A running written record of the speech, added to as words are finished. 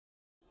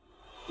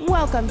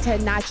Welcome to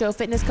Nacho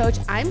Fitness Coach.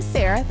 I'm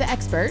Sarah, the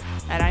expert.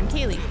 And I'm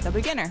Kaylee, the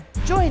beginner.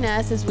 Join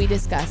us as we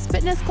discuss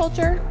fitness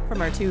culture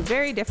From our two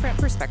very different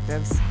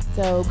perspectives.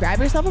 So grab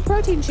yourself a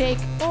protein shake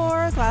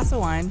Or a glass of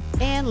wine.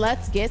 and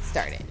let's get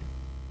started.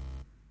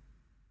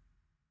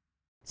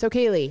 So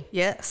Kaylee,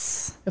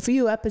 Yes. a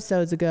few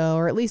episodes ago,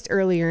 or at least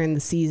earlier in the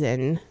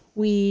season,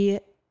 we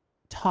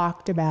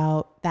talked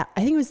about that.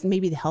 I think it was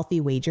maybe the Healthy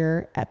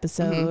Wager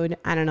episode.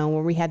 I don't know,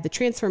 where we had the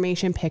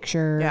transformation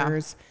pictures. Yeah.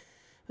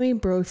 We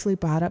briefly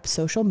brought up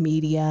social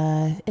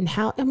media and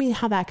how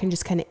that can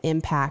just kind of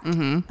impact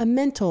a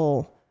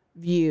mental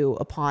view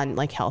upon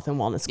like health and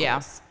wellness goals. Yeah.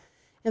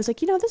 I was like,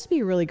 this would be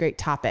a really great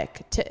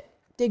topic to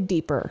dig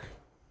deeper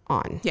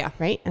on. Yeah.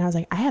 Right. And I was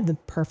like, I have the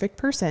perfect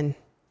person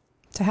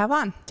To have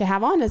on. to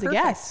have on as Perfect.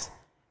 a guest.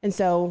 And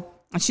so,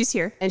 And she's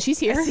here. and she's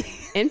here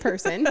in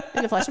person,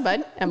 in the flesh and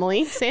blood.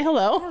 Emily, say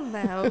hello.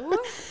 Hello.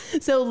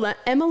 So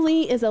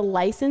Emily is a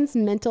licensed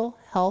mental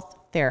health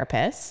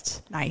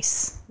therapist.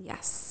 Nice.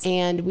 Yes.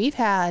 And we've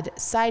had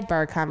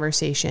sidebar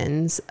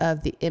conversations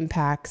of the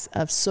impacts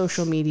of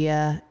social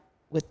media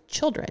with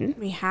children,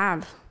 We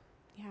have.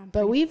 Yeah.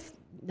 but we've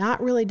not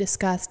really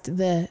discussed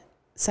the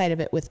side of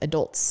it with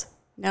adults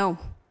No.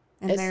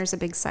 And It's- there's a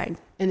big side.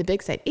 and the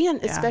big side. And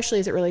especially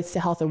as it relates to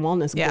health and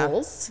wellness Yeah.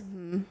 goals.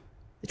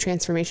 The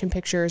transformation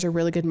pictures are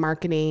really good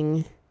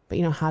marketing, but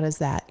how does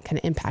that kind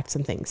of impact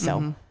some things?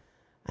 So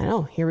I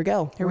know, here we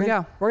go. Here we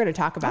go. We're going to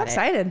talk I'm about it.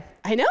 excited.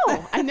 I know.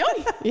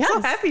 Yes.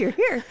 So happy you're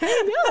here.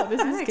 I know. This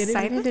I'm is getting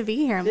excited to be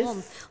here. I'm a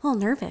little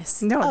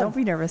nervous. No, don't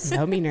be nervous.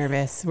 Don't be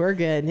nervous. We're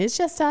good. It's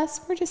just us.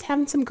 We're just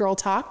having some girl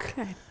talk.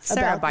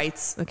 Sarah about-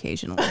 bites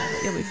occasionally.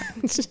 You'll be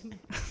fine.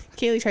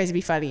 Kaylee tries to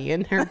be funny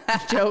and her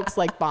jokes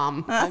like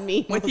bomb on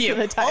me. With most you. of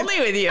the time. Only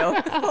with you.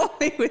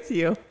 Only with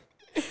you.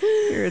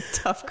 You're a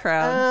tough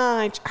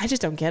crowd. I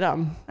just don't get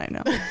them. I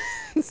know.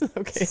 It's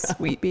okay.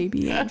 Sweet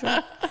baby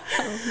angel.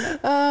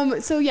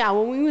 So yeah,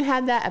 when we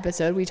had that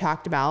episode, we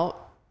talked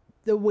about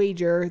the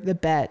wager, the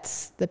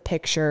bets, the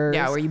pictures.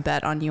 Yeah, where you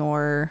bet on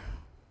your...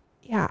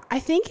 Yeah, I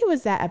think it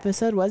was that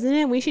episode, wasn't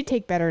it? We should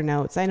take better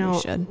notes. I know. We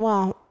should.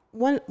 Well,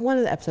 one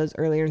of the episodes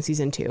earlier in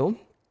season 2,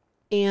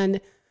 and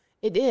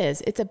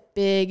it's a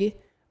big.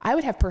 I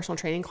would have personal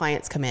training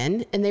clients come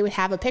in, and they would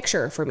have a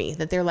picture for me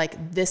that they're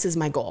like, "This is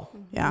my goal,"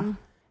 Yeah.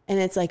 and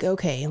it's like,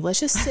 okay, let's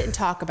just sit and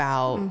talk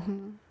about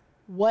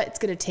what it's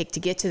going to take to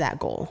get to that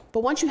goal.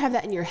 But once you have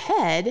that in your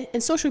head,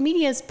 and social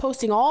media is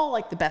posting all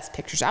like the best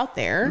pictures out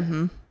there,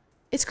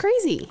 it's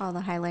crazy. All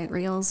the highlight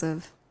reels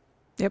of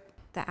Yep.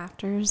 the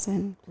afters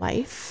and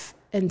Life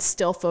and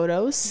still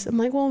photos. I'm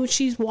like, well, when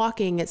she's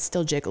walking, it's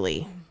still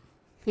jiggly,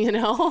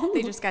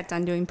 they just got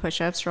done doing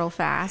push-ups real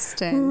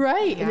fast. And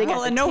right. And they got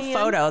Well, the and no tan.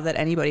 photo that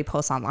anybody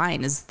posts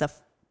online is the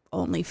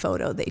only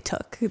photo they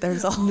took.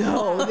 There's a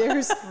No,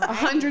 there's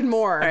 100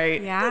 more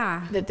Right.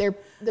 yeah. that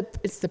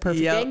it's the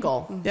perfect Yep.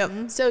 angle. Yep.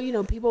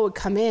 So, people would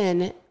come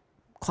in,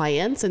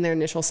 clients in their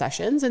initial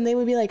sessions, and they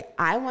would be like,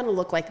 I want to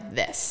look like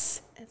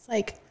this. It's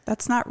like,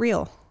 That's not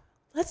real.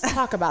 let's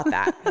talk about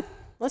that.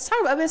 Let's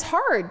talk about it. It's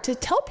hard to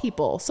tell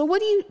people. So what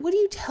do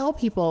you tell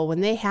people when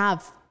they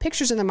have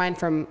pictures in their mind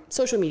from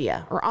social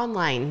media or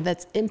online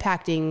that's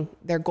impacting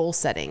their goal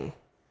setting?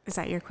 Is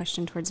that your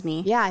question towards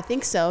me? Yeah, I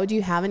think so. Do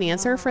you have an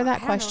answer for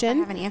that I question?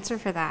 have an answer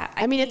for that.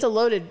 I mean, it's a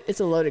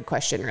loaded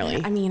question, really.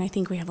 I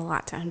think we have a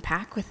lot to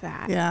unpack with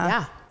that.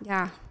 Yeah.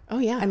 Yeah. Oh,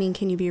 yeah. I mean,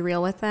 can you be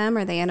real with them?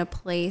 Are they in a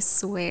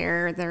place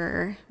where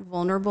they're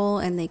vulnerable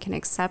and they can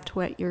accept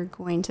what you're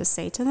going to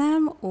say to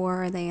them?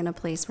 Or are they in a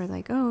place where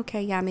like, oh,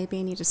 okay, yeah, maybe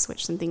I need to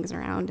switch some things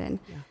around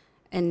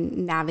and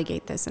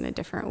navigate this in a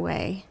different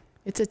way?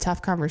 It's a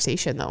tough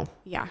conversation, though.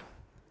 Yeah,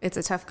 it's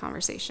a tough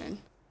conversation.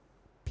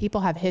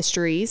 People have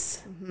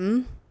histories,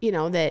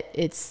 that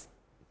it's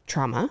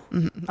trauma.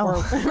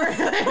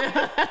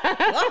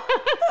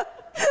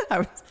 I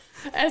was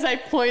As I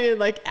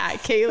pointed at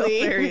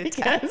Kaylee. very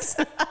intense.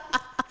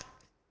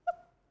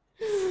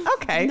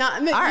 Okay.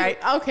 Not, All right.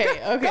 Okay.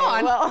 Go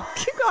on. Well,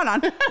 Keep going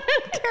on.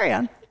 Carry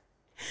on.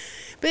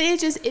 but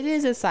it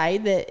is a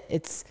side that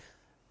it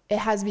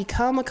has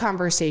become a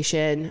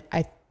conversation.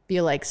 I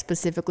feel like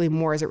specifically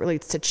more as it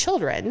relates to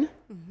children,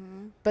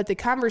 but the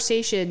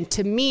conversation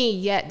to me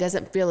yet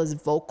doesn't feel as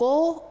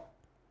vocal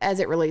as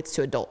it relates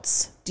to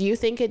adults. Do you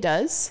think it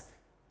does?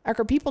 Are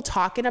people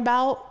talking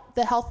about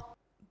the health,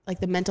 like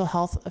the mental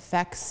health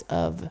effects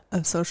of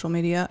Social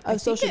media.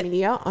 social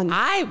media on?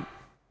 I,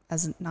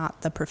 as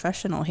not the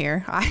professional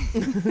here,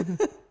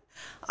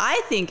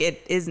 I think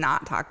it is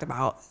not talked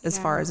about as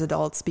far as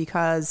adults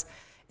because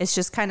it's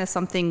just kind of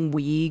something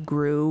we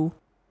grew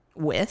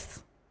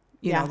with,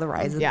 the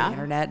rise of the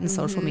internet and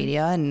social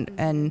media.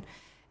 And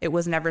it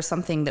was never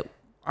something that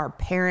our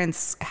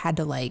parents had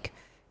to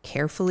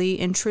carefully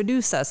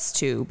introduce us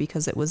to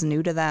because it was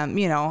new to them,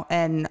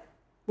 and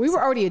We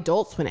were already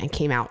adults when it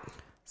came out.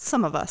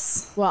 Some of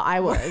us. Well, I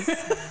was.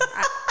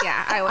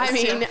 I was. I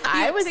mean, too.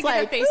 I was to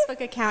like- get a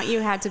Facebook account, you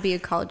had to be a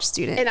college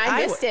student. And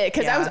I missed it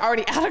because I was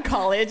already out of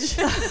college.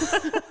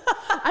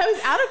 I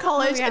was out of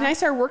college and I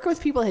started working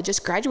with people that had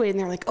just graduated, and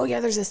they're like, oh yeah,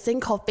 there's this thing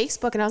called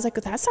Facebook. And I was like,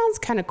 that sounds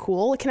kind of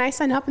cool. Can I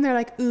sign up? And they're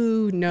like,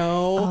 ooh,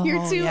 no,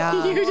 You're too yeah.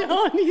 old.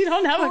 you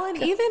don't have Well, and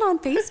even on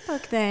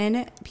Facebook,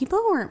 then people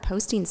weren't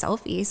posting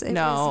selfies.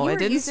 No, you it were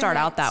didn't using start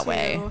out it that to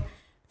way.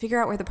 Figure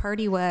out where the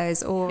party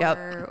was, or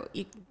Yep.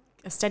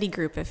 a study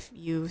group if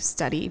you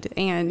studied.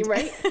 And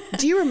Right?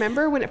 Do you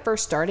remember when it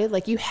first started?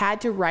 Like you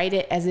had to write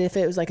it as if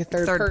it was like a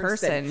third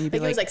person. You'd be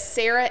Like it was like- like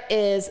Sarah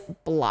is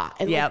blah,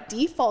 and Yep. like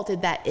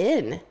defaulted that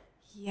in.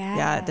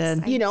 Yeah, it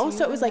did. You know,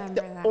 so it was like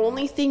the remember that.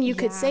 only thing you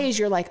could Yeah. say is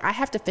you're like, I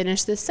have to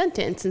finish this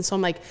sentence, and so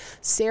I'm like,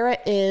 Sarah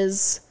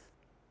is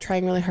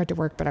trying really hard to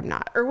work, but I'm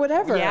not, or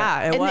whatever.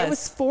 Yeah, it and was. it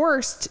was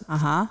forced.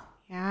 Uh-huh.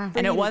 Yeah.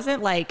 And it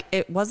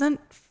wasn't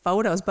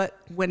photos, but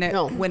when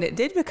it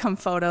did become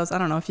photos, I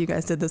don't know if you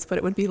guys did this, but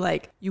it would be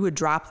like, you would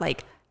drop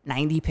like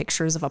 90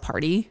 pictures of a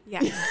party.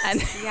 Yes. And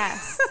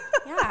Yes.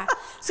 Yeah.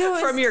 So it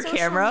was from your social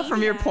camera,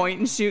 from your media. point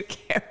and shoot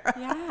camera.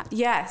 Yeah.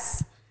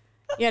 Yes.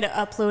 You had to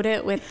upload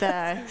it with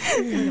the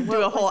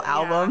Do a whole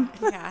album.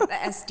 Yeah, the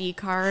SD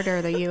card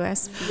or the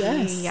USB.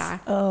 Yes. Yeah.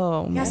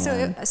 Oh, man. Yeah,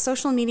 so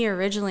social media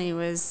originally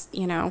was,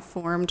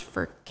 formed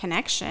for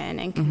connection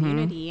and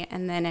community,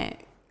 and then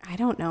I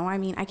don't know. I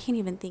mean, I can't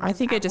even think. I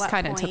think at it just what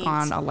kind of took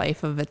point. on a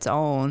life of its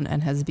own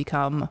and has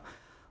become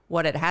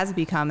what it has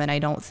become. And I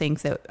don't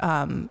think that,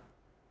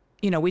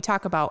 we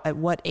talk about at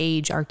what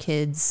age are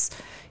kids,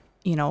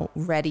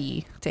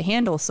 ready to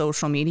handle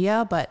social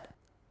media, but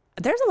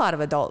there's a lot of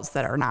adults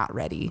that are not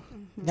ready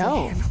to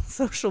No, handle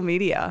social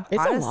media. it's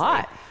honestly. a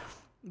lot.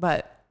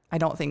 But I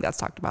don't think that's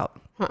talked about.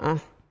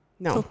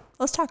 No, So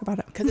let's talk about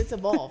it. because it's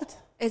evolved.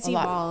 It's a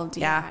lot. evolved.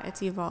 Yeah,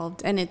 it's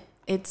evolved, and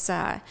it's.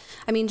 I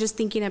mean, just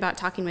thinking about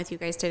talking with you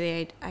guys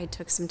today, I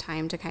took some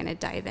time to kind of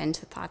dive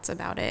into thoughts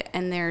about it.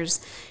 And there's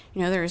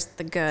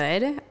the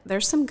good.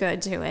 There's some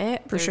good to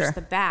it. There's sure.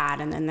 the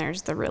bad, and then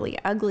there's the really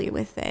ugly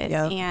with it.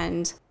 Yep.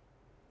 And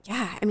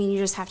yeah, I mean, you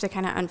just have to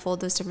kind of unfold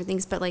those different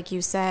things. But like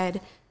you said,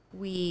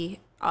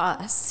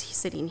 us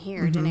sitting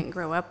here didn't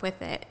grow up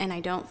with it, and I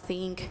don't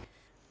think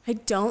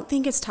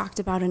it's talked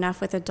about enough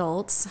with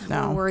adults.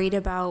 No. We're worried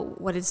about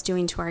what it's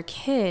doing to our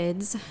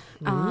kids.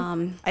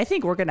 I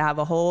think we're going to have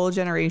a whole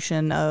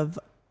generation of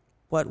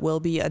what will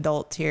be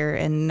adults here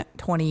in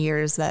 20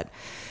 years that,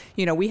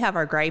 we have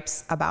our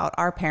gripes about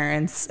our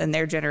parents and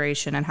their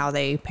generation and how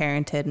they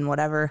parented and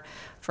whatever.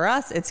 For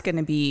us, it's going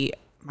to be,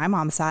 my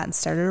mom sat and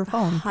stared at her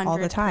phone all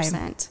the time.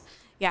 100%.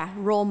 Yeah,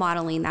 role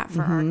modeling that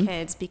for our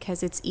kids,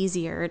 because it's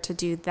easier to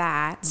do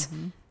that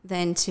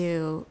than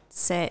to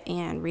sit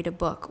and read a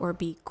book or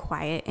be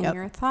quiet in Yep.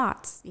 your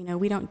thoughts.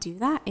 We don't do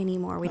that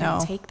anymore. We No.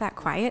 don't take that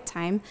quiet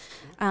time.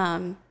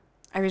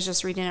 I was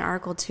just reading an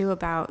article too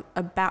about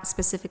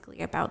specifically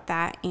about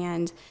that,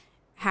 and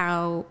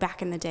how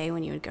back in the day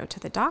when you would go to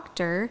the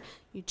doctor,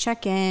 you'd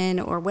check in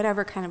or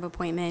whatever kind of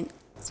appointment.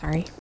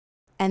 Sorry.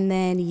 And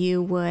then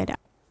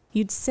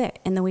you'd sit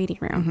in the waiting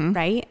room,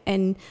 right?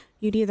 And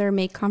you'd either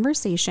make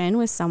conversation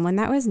with someone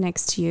that was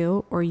next to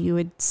you, or you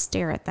would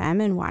stare at them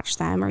and watch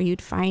them, or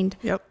you'd find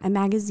Yep. a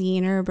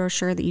magazine or a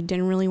brochure that you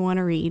didn't really want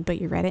to read, but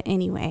you read it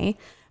anyway.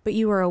 But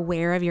you were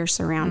aware of your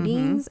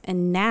surroundings.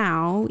 And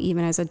now,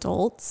 even as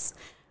adults,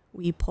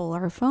 we pull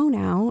our phone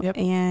out Yep.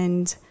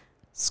 and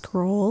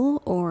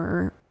scroll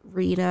or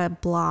read a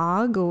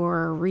blog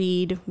or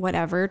read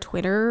whatever,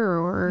 Twitter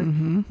or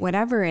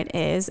whatever it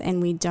is,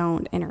 and we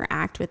don't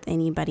interact with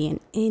anybody in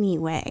any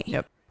way.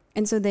 Yep.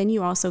 And so then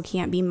you also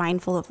can't be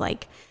mindful of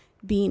like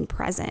being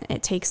present.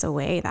 It takes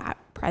away that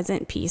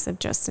present piece of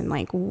just in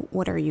like,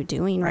 what are you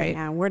doing right Right.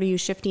 now? What are you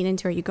shifting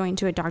into? Are you going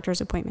to a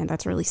doctor's appointment?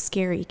 That's really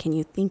scary. Can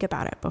you think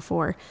about it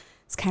before?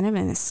 It's kind of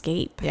an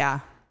escape. Yeah.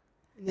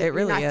 It You're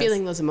really not is.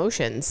 feeling those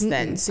emotions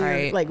then. So you're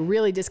Right. like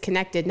really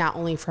disconnected, not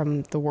only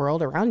from the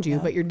world around you,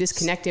 but you're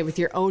disconnected with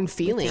your own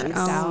feelings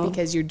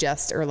because you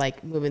just are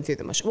like moving through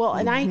the motion. Well,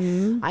 and I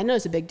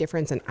notice a big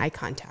difference in eye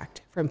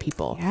contact from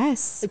people.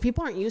 Yes. Like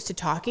people aren't used to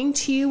talking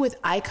to you with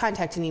eye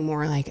contact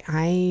anymore. Like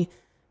I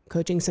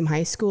coaching some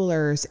high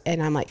schoolers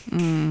and I'm like,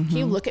 can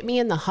you look at me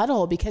in the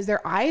huddle? Because their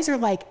eyes are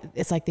like,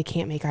 it's like they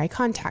can't make eye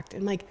contact.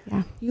 And like,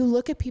 you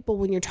look at people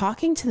when you're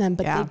talking to them,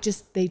 but Yeah.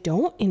 they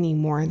don't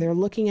anymore. They're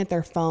looking at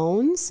their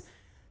phones.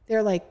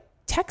 They're like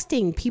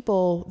texting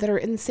people that are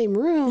in the same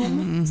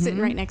room Sitting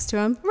right next to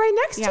him. right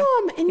next to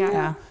them. And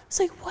Yeah. it's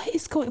like, what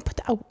is going,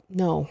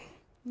 no.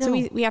 So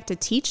we have to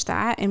teach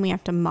that and we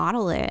have to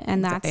model it.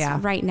 And that's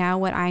right now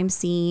what I'm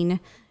seeing,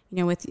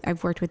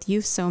 I've worked with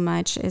youth so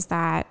much, is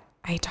that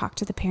I talk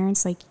to the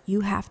parents like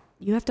you have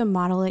to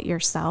model it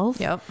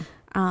yourself. Yep.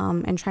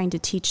 And trying to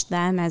teach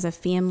them as a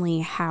family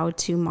how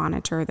to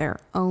monitor their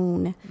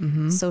own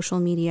social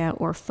media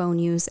or phone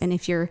use. And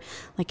if you're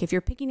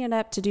picking it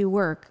up to do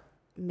work,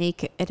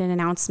 make it an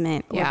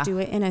announcement or do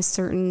it in a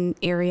certain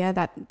area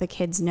that the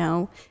kids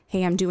know,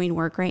 hey, I'm doing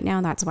work right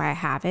now. That's why I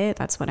have it.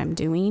 That's what I'm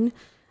doing.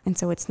 And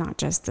so it's not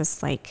just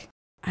this like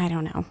I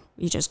don't know,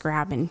 you just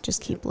grab and just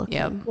keep looking.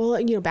 Yep.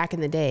 Well, back in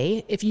the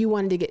day, if you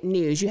wanted to get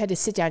news, you had to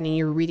sit down and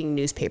you were reading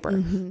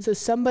newspaper. So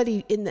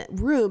somebody in the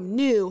room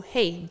knew,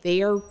 hey,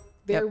 they're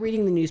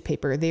reading the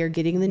newspaper. They are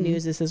getting the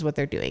news. This is what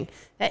they're doing.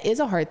 That is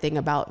a hard thing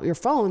about your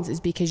phones, is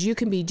because you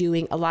can be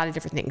doing a lot of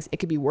different things. It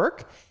could be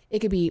work. It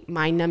could be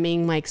mind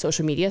numbing, like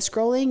social media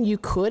scrolling. You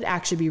could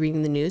actually be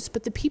reading the news,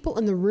 but the people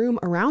in the room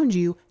around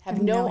you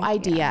have no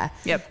idea.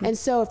 Yep. And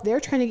so if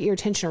they're trying to get your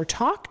attention or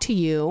talk to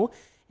you,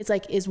 it's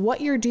like, is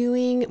what you're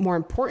doing more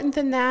important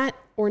than that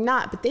or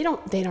not? But they don't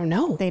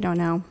know They don't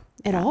know.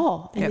 at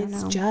all. And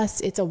Yep.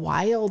 it's a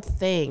wild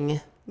thing.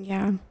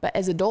 Yeah. But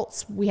as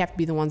adults, we have to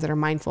be the ones that are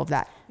mindful of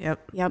that Yep.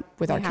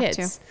 with We our have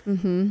kids.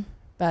 to.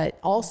 But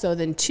also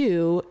then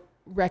too,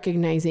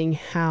 recognizing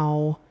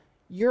how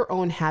your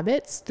own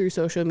habits through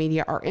social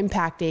media are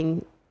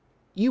impacting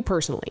you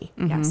personally.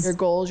 Yes. Your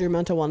goals, your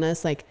mental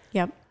wellness, like,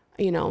 Yep.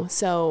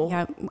 so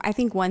Yeah, I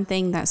think one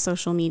thing that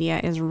social media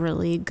is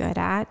really good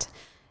at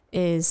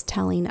is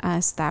telling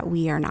us that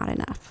we are not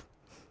enough.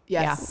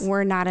 yes.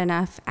 We're not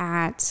enough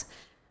at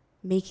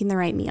making the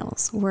right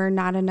meals. We're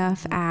not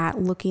enough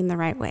at looking the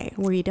right way.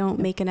 We don't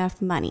make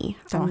enough money.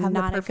 Don't I'm have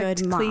not the perfect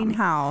a good mom. clean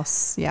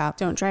house. Yeah.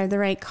 Don't drive the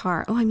right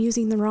car. Oh, I'm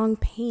using the wrong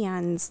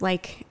pans.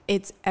 Like,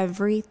 it's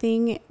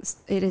everything.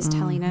 It is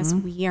telling us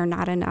we are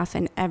not enough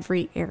in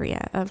every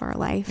area of our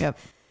life. Yep.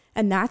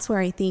 And that's where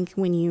I think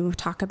when you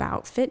talk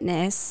about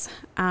fitness,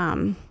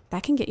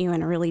 that can get you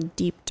in a really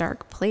deep,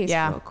 dark place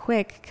Yeah. real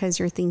quick, because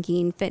you're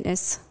thinking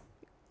fitness,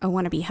 I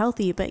want to be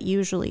healthy, but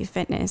usually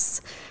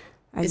fitness,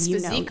 as It's you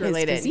physique know,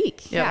 related. is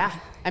physique. Yeah.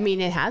 I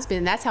mean, it has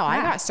been. That's how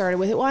I got started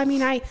with it. Well, I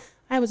mean, I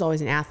was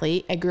always an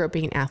athlete. I grew up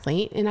being an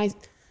athlete, and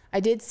I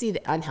did see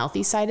the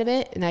unhealthy side of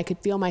it, and I could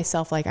feel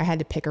myself like I had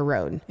to pick a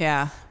road.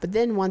 Yeah. But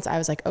then once I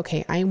was like,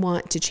 okay, I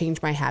want to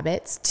change my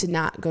habits to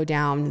not go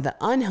down the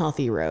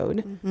unhealthy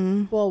road.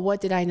 Well, what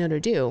did I know to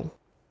do?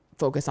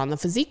 Focus on the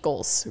physique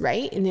goals,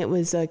 right? And it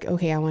was like,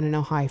 okay, I want to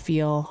know how I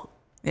feel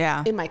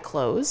Yeah. in my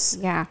clothes.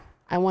 Yeah.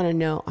 I want to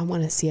know, I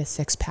want to see a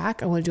six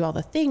pack. I want to do all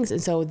the things.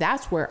 And so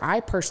that's where I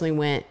personally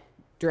went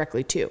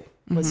directly to,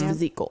 was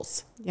physique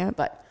goals. Yep.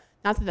 But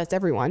not that that's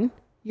everyone.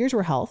 Yours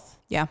were health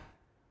Yeah.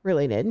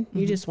 related.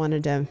 You just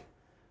wanted to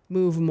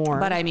move more.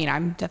 But I mean,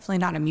 I'm definitely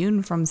not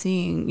immune from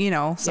seeing,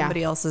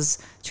 somebody else's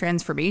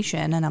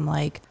transformation. And I'm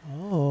like,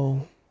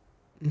 oh,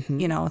 it's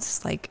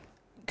just like,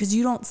 because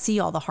you don't see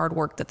all the hard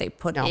work that they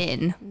put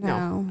in.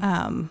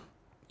 No.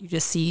 You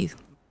just see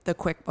the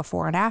quick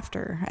before and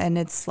after. And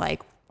it's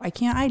like, why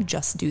can't I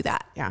just do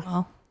that? Yeah.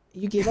 Well,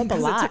 you give up a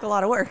 'cause lot. it took a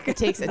lot of work. It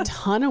takes a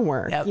ton of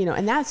work, Yep.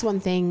 and that's one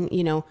thing,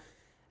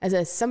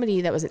 as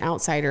somebody that was an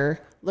outsider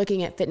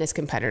looking at fitness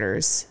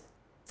competitors,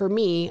 for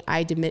me,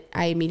 I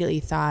immediately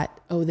thought,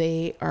 oh,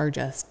 they are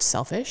just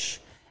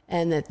selfish,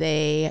 and that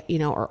they,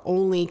 are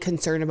only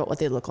concerned about what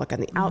they look like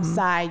on the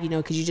outside,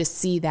 because you just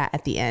see that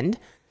at the end.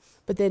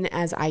 But then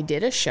as I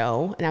did a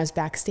show and I was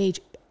backstage,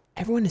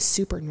 everyone is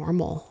super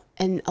normal.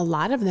 And a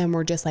lot of them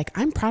were just like,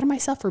 I'm proud of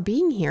myself for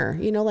being here,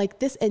 like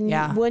this. And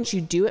Yeah. once you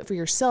do it for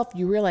yourself,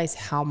 you realize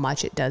how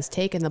much it does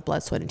take, and the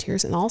blood, sweat, and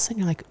tears. And all of a sudden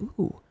you're like,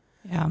 ooh,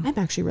 Yeah. I'm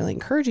actually really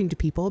encouraging to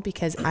people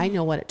because I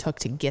know what it took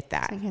to get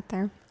that. I get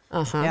there.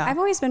 Yeah. I've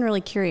always been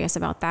really curious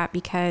about that,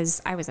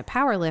 because I was a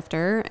power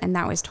lifter, and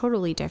that was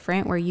totally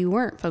different, where you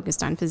weren't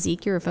focused on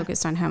physique. You were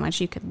focused on how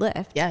much you could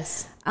lift.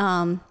 Yes.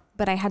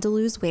 But I had to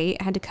lose weight.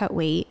 I had to cut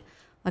weight.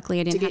 Luckily,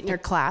 I didn't To get have in your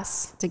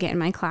class. to get in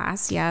my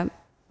class. Yeah.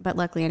 But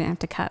luckily I didn't have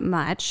to cut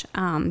much.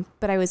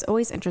 But I was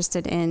always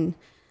interested in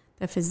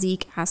the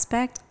physique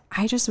aspect.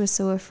 I just was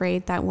so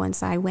afraid that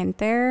once I went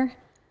there,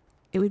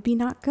 it would be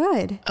not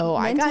good. Oh,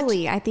 I got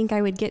mentally, I think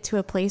I would get to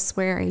a place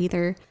where I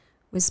either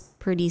was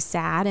pretty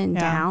sad and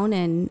down,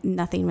 and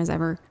nothing was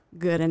ever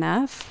good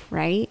enough.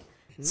 Right.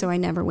 So I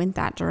never went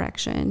that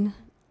direction.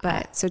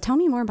 But so tell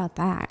me more about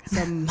that.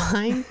 So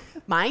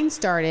mine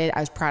started, I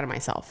was proud of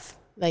myself.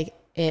 Like,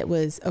 it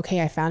was,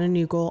 okay, I found a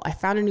new goal.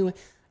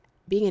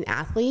 Being an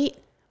athlete,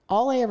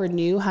 all I ever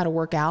knew how to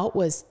work out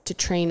was to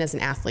train as an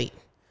athlete.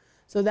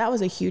 So that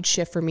was a huge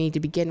shift for me to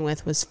begin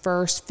with, was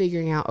first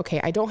figuring out, okay,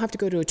 I don't have to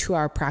go to a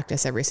 2-hour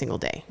practice every single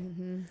day.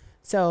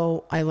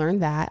 So I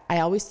learned that.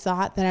 I always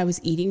thought that I was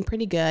eating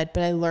pretty good,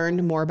 but I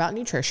learned more about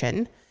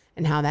nutrition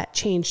and how that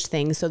changed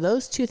things. So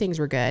those two things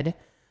were good.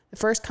 The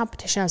first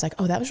competition, I was like,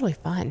 oh, that was really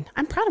fun.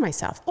 I'm proud of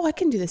myself. Oh, I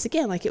can do this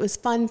again. Like, it was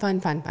fun,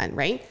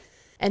 right?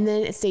 And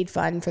then it stayed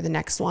fun for the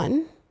next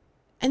one.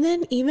 And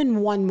then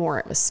even one more,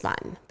 it was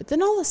fun. But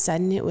then all of a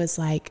sudden it was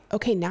like,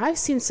 okay, now I've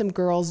seen some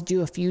girls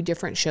do a few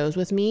different shows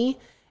with me,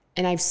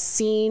 and I've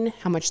seen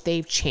how much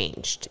they've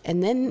changed.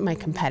 And then my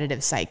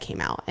competitive side came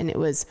out, and it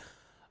was,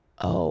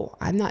 oh,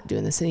 I'm not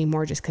doing this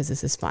anymore just because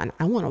this is fun.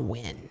 I want to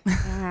win.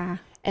 Yeah.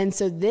 And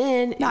so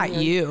then... Not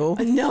you.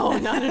 No,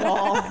 not at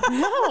all.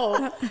 No,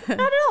 not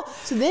at all.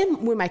 So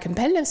then when my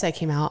competitive side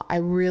came out, I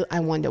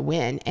wanted to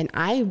win.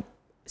 And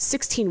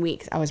 16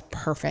 weeks, I was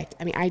perfect.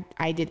 I mean,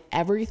 I did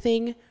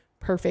everything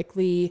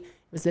perfectly.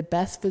 It was the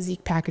best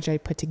physique package I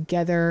put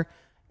together.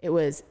 It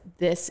was,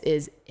 this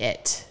is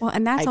it. Well,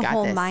 and that's I a got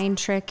whole this. mind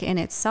trick in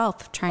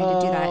itself, trying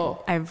to do that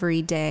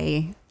every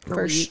day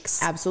for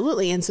weeks.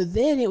 Absolutely. And so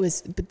then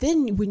but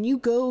then when you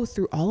go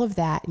through all of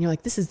that and you're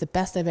like, this is the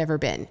best I've ever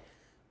been.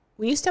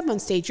 When you step on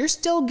stage, you're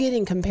still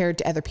getting compared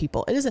to other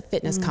people. It is a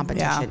fitness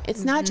competition. Yeah.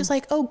 It's not just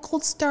like, oh,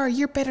 Gold Star,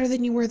 you're better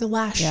than you were the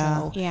last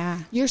show. Yeah.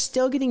 You're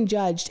still getting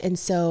judged. And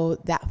so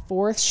that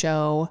fourth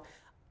show,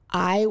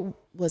 I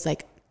was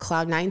like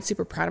cloud nine,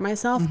 super proud of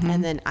myself.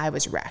 And then I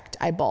was wrecked.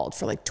 I bawled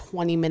for like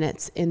 20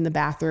 minutes in the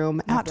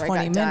bathroom after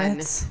I got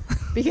done.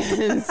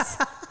 Because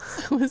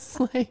I was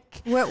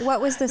like, what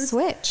was the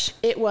switch?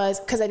 It was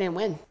because I didn't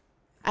win.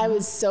 I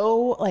was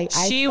so like,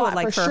 she I would thought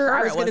like for sure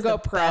I was going to go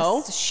pro.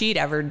 Best she'd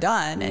ever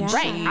done. And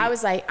right. I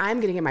was like, I'm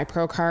going to get my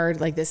pro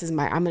card. Like,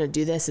 I'm going to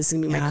do this. This is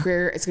going to be my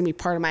career. It's going to be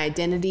part of my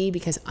identity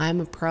because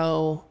I'm a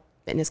pro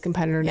fitness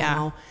competitor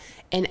now.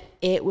 And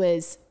it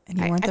was, and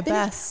you weren't the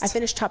best. I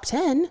finished top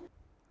 10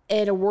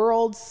 at a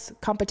world's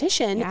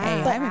competition.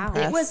 Yeah, but I'm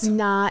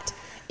impressed.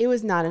 it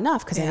was not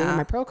enough because I didn't get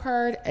my pro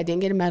card. I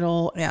didn't get a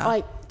medal. Yeah.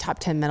 Like top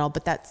 10 medal,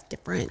 but that's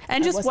different.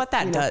 And just what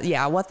that does.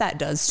 Yeah. What that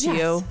does to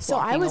you. So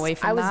I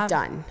was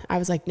done. I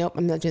was like, nope,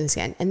 I'm not doing this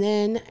again. And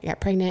then I got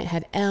pregnant,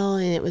 had Elle,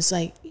 and it was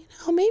like,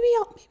 maybe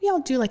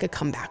I'll do like a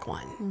comeback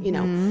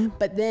one,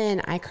 but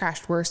then I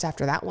crashed worse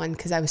after that one.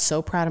 Cause I was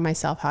so proud of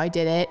myself, how I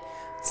did it.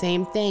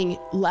 Same thing.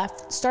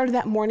 Started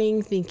that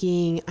morning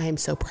thinking I'm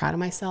so proud of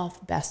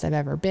myself. Best I've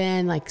ever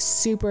been, like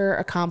super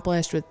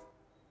accomplished with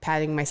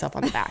patting myself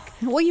on the back.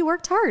 Well, you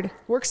worked hard.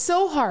 Worked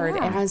so hard.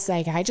 Yeah. And I was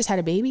like, I just had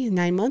a baby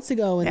 9 months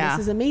ago and this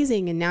is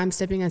amazing. And now I'm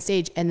stepping on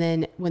stage. And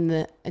then when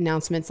the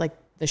announcements, like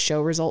the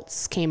show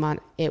results came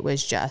on, it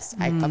was just,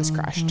 I was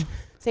crushed.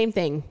 Same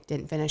thing.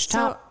 Didn't finish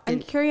top. So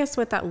I'm curious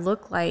what that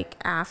looked like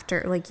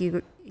after, like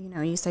you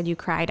said you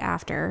cried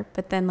after,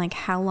 but then like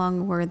how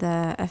long were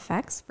the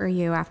effects for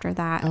you after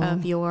that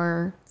of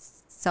your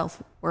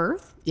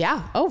self-worth?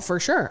 Yeah. Oh, for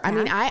sure. I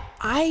mean,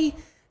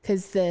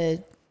 cause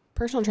the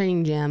personal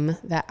training gym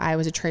that I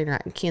was a trainer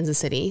at in Kansas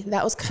City,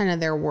 that was kind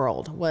of their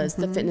world, was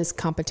the fitness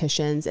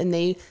competitions, and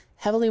they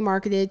heavily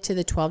marketed to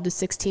the 12 to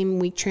 16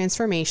 week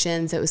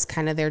transformations. It was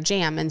kind of their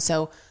jam. And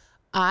so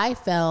I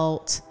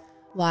felt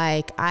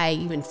like I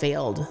even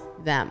failed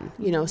them,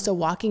 so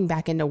walking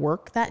back into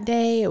work that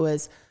day, it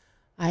was,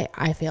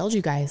 I failed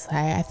you guys.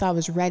 I thought I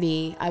was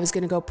ready. I was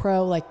going to go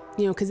pro, like,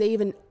 cause they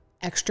even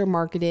extra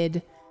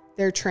marketed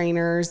their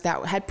trainers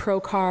that had pro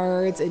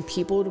cards, and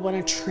people would want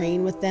to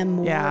train with them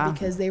more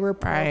because they were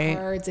pro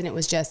cards. And it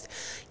was just,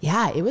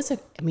 it's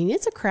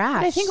a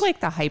crash. I think like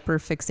the hyper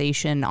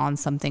fixation on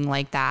something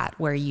like that,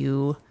 where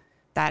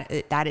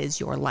that is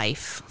your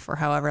life for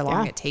however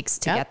long it takes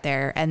to get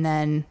there. And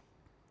then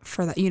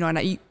for that,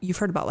 and you've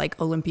heard about like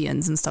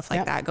Olympians and stuff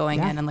like that going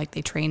in and like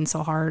they train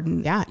so hard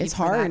and it's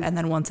hard. And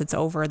then once it's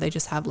over, they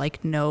just have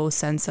like no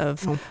sense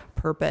of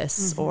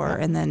purpose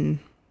and then.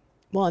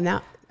 Well,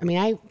 now,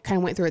 I kind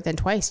of went through it then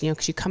twice,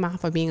 because you come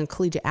off of being a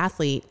collegiate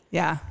athlete.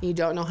 Yeah. You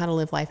don't know how to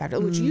live life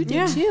after, which you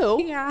did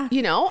too. Yeah.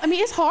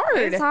 It's hard.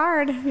 It's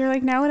hard. You're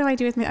like, now what do I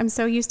do with me? I'm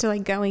so used to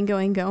like going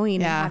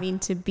and having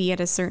to be at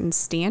a certain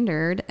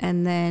standard.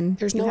 And then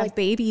there's you no have like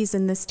babies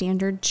and the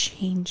standard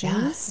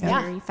changes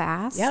very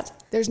fast. Yep.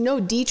 There's no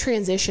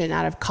detransition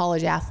out of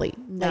college athlete.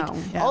 No.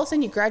 Like all of a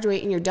sudden you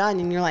graduate and you're done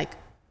and you're like,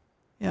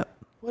 yep.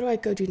 What do I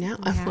go do now?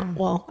 Yeah.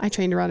 Well, I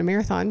trained to run a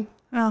marathon.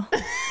 Oh.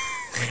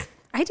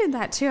 I did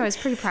that too. I was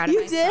pretty proud of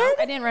myself. You did?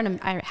 I didn't run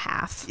a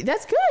half.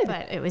 That's good.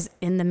 But it was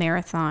in the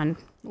marathon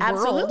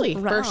Absolutely,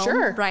 world for realm,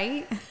 sure.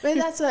 Right? But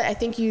that's what I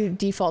think you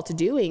default to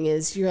doing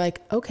is you're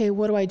like, okay,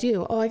 what do I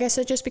do? Oh, I guess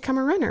I just become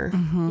a runner.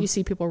 You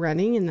see people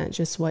running and that's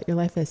just what your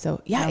life is. So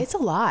it's a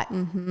lot.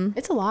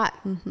 It's a lot.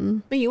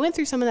 But you went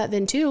through some of that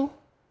then too.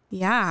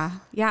 Yeah.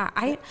 Yeah.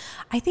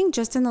 I think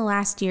just in the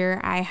last year,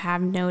 I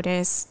have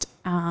noticed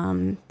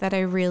that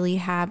I really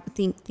have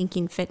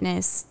thinking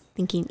fitness,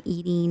 thinking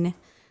eating.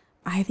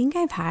 I think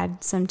I've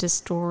had some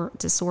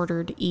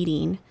disordered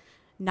eating,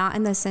 not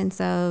in the sense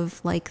of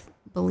like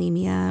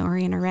bulimia or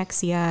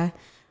anorexia,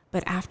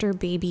 but after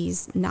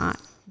babies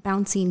not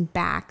bouncing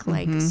back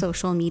like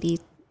social media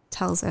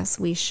tells us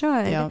we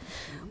should,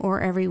 or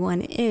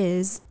everyone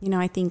is,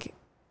 I think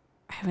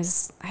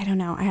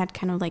I had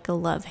kind of like a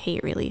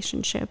love-hate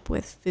relationship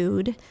with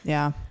food.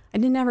 Yeah. I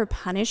didn't ever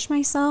punish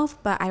myself,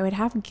 but I would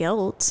have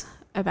guilt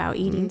about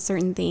eating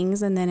certain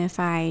things. And then if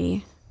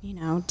I,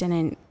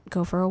 didn't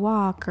go for a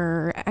walk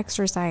or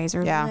exercise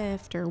or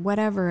lift or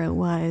whatever it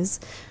was,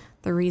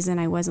 the reason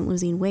I wasn't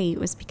losing weight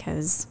was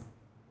because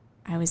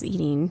I was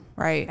eating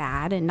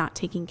bad and not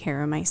taking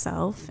care of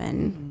myself.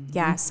 And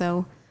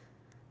so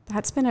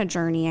that's been a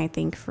journey, I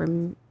think, for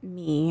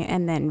me.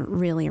 And then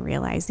really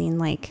realizing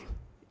like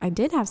I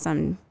did have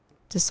some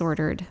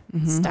disordered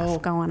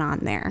stuff going on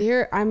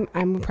there. I'm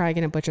probably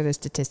going to butcher the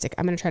statistic.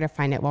 I'm going to try to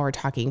find it while we're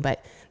talking,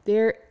 but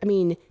it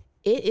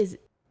is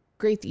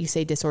great that you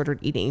say disordered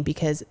eating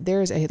because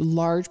there's a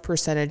large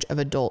percentage of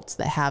adults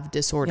that have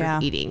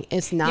disordered eating.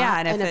 It's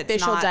not an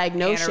official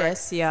diagnosis.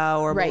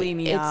 Anorexia or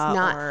bulimia. It's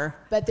not,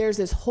 but there's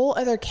this whole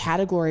other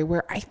category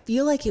where I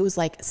feel like it was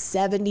like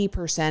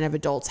 70% of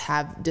adults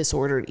have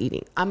disordered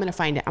eating. I'm going to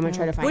find it. I'm going to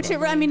try to find it.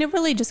 It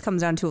really just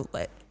comes down to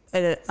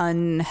an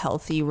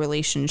unhealthy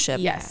relationship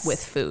Yes.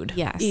 with food.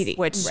 Yes. Eating.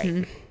 Which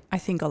Right. I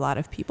think a lot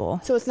of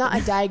people. So it's not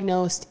a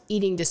diagnosed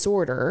eating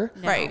disorder,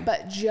 Right.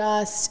 but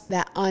just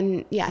that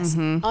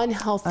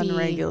unhealthy,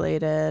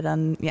 Unregulated,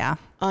 yeah.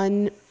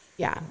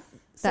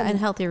 That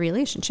unhealthy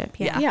relationship.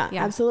 Yeah. Yeah,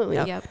 absolutely.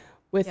 Yep.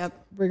 With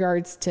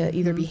regards to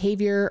either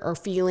behavior or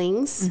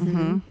feelings,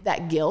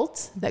 that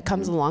guilt that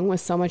comes along with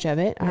so much of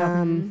it.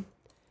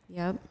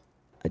 Yep.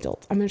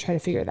 Adults, I'm going to try to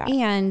figure that out.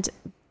 And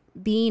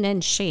being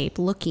in shape,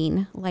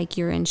 looking like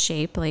you're in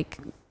shape, like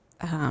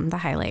the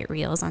highlight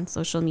reels on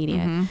social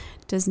media,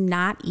 does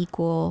not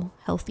equal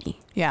healthy.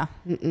 Yeah.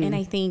 And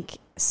I think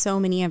so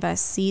many of us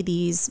see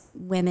these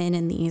women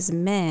and these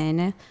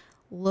men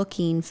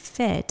looking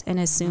fit and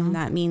assume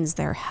that means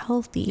they're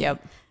healthy.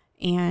 Yep.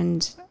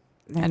 And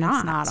they're not.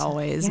 It's not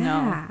always,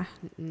 no.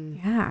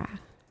 Yeah.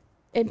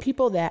 And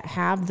people that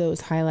have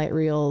those highlight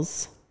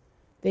reels,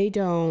 they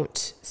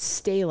don't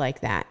stay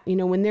like that. You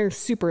know, when they're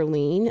super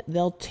lean,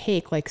 they'll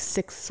take like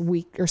 6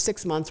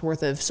 months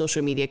worth of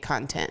social media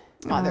content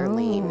while they're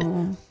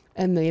lean,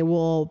 and they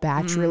will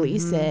batch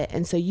release it.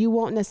 And so you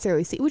won't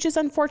necessarily see, which is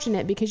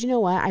unfortunate, because you know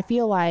what? I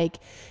feel like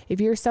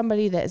if you're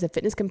somebody that is a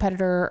fitness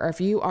competitor, or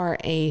if you are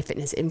a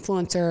fitness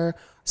influencer, or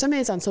somebody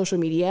that's on social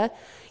media,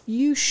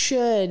 you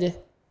should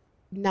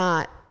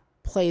not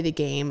play the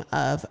game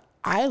of,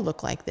 I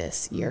look like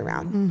this year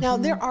round. Now,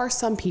 there are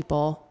some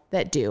people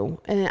that do,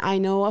 and I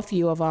know a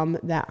few of them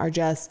that are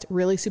just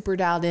really super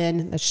dialed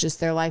in. That's just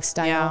their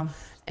lifestyle,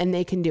 and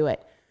they can do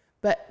it.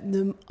 But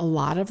a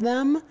lot of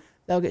them,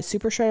 they'll get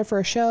super shredded for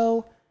a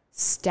show,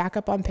 stack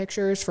up on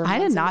pictures for I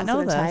did not know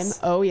months at a this.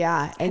 time. Oh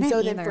yeah. And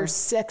so then either. for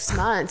 6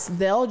 months,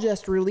 they'll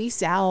just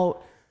release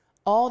out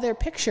all their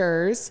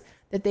pictures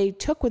that they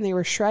took when they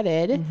were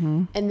shredded,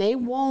 and they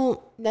won't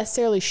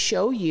necessarily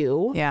show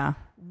you Yeah.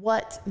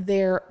 what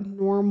their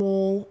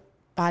normal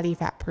body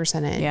fat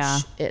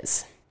percentage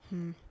is.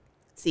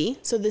 See?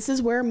 So this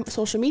is where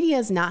social media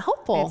is not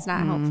helpful. It's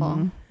not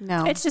helpful.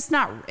 No. It's just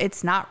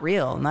not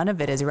real. None of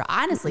it is real.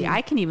 Honestly,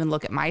 I can even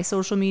look at my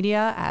social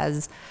media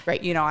as,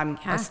 you know, I'm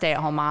a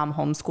stay-at-home mom,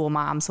 homeschool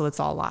mom, so it's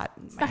all a lot.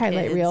 It's the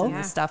highlight reel.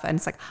 and stuff. And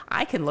it's like,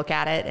 I can look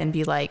at it and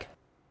be like,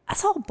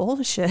 that's all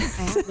bullshit.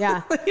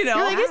 Yeah. You know?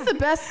 You're like, it's the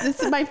best.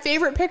 This is my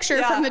favorite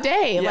picture from the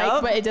day. Yep.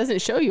 Like, but it doesn't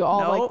show you all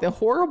like Nope. the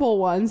horrible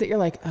ones that you're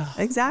like, oh,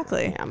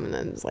 Exactly. damn. And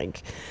then it's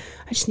like,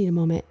 I just need a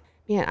moment.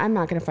 Man, I'm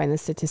not going to find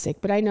this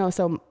statistic, but I know.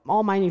 So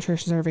all my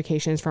nutrition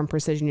certifications from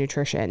Precision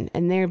Nutrition,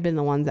 and they've been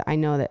the ones that I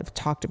know that have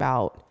talked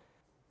about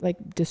like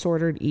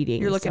disordered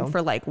eating. You're looking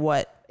for like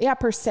what? Yeah,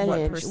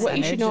 percentage. What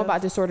you should know of-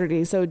 about disordered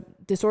eating. So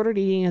disordered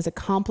eating is a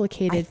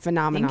complicated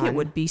phenomenon. I think it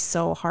would be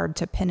so hard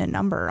to pin a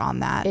number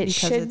on that. It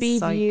should be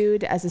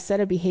viewed as a set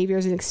of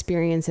behaviors and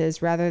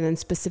experiences rather than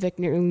specific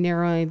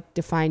narrowly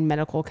defined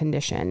medical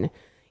condition.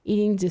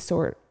 Eating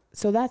disorder.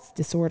 So that's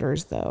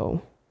disorders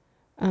though.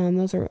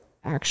 Those are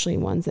actually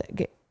ones that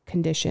get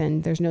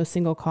conditioned. There's no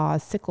single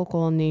cause,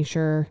 cyclical in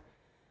nature,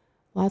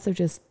 lots of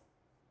just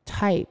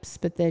types,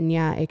 but then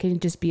it can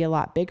just be a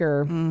lot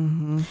bigger.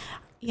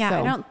 Yeah,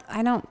 So-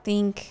 I don't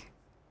think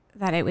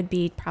that it would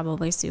be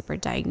probably super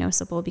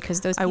diagnosable,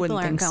 because those I people wouldn't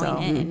aren't think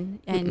going so. in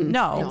and,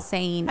 No. and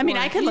saying, I mean,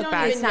 I could You look don't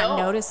back. it's even not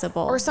know.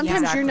 noticeable. Or sometimes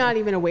Exactly. you're not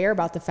even aware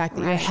about the fact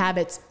that your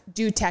habits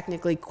do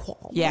technically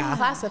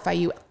classify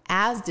you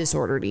as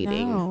disordered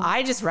eating. No.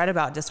 I just read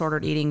about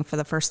disordered eating for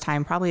the first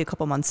time probably a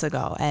couple months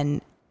ago,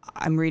 and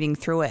I'm reading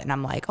through it and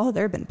I'm like, oh,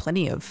 there have been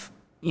plenty of,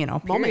 you know,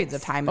 periods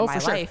of time in my for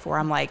sure. life where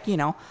I'm like, you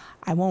know,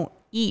 I won't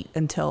eat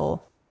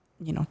until,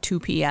 you know, 2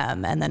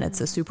 p.m. and then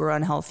it's a super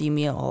unhealthy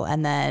meal,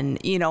 and then,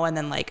 you know, and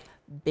then like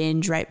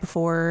binge right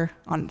before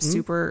on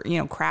super, you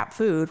know, crap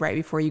food right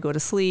before you go to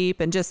sleep,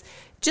 and just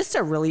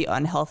a really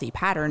unhealthy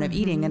pattern of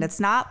eating. And it's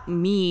not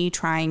me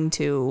trying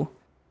to,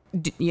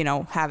 you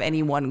know, have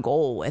any one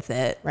goal with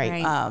it.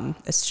 Right.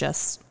 It's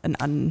just an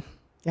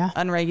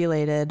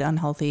unregulated,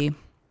 unhealthy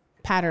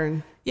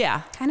Pattern.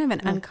 Yeah, kind of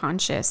an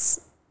unconscious,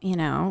 you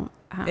know,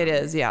 it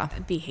is. Yeah.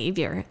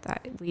 behavior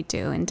that we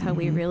do until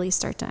we really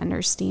start to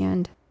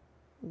understand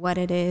what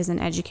it is and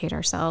educate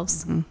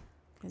ourselves.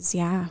 Because,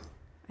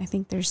 I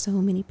think there's so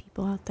many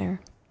people out there.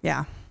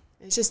 Yeah.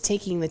 It's just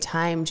taking the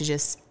time to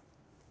just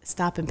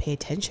stop and pay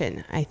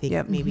attention. I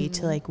think maybe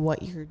to like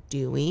what you're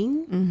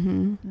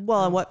doing.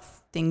 Well, and what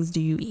things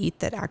do you eat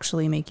that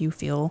actually make you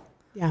feel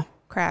Yeah.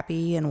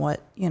 crappy, and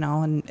what, you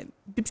know, and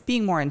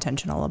being more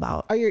intentional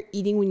about. Are you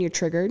eating when you're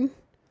triggered?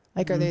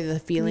 Like, are they the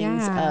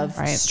feelings Yeah. of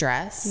Right.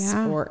 stress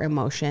Yeah. or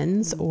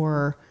emotions?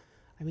 Or,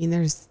 I mean,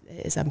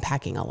 it's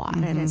unpacking a lot.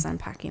 It is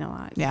unpacking a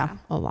lot. Yeah.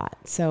 A lot.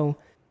 So,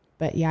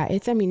 but yeah,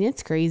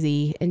 it's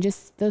crazy. And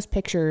just those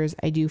pictures,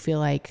 I do feel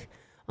like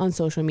on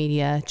social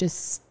media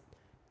just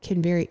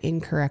can very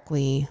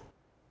incorrectly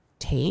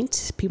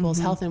taint people's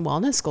health and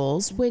wellness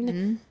goals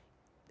when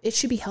it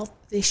should be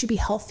they should be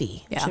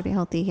healthy. It should be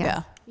healthy.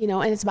 Yeah. You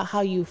know, and it's about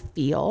how you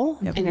feel.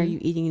 And are you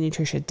eating a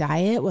nutritious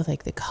diet with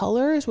like the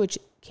colors, which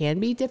can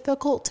be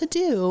difficult to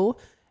do,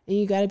 and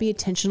you got to be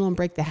intentional and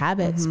break the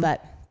habits.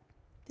 But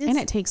And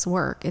it takes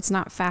work. It's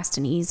not fast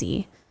and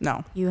easy.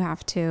 No. You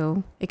have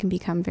to, it can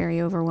become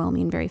very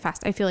overwhelming very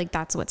fast. I feel like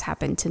that's what's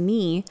happened to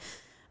me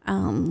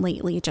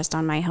lately, just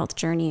on my health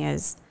journey,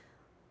 is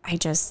I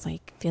just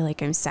like feel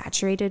like I'm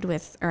saturated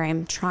with, or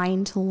I'm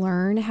trying to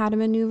learn how to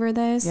maneuver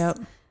this. Yep.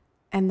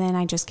 And then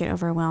I just get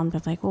overwhelmed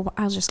of like, well,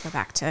 I'll just go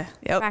back to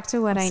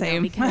what I know,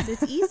 Same. because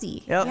it's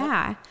easy. Yep.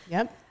 Yeah.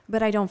 Yep.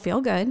 But I don't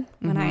feel good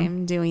when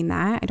I'm doing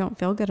that. I don't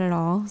feel good at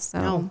all. So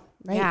No,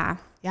 right. yeah.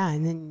 Yeah.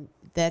 And then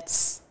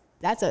that's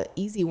a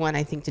easy one,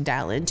 I think, to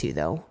dial into,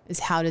 though, is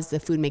how does the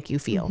food make you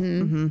feel?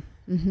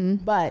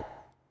 But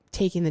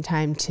taking the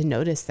time to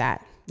notice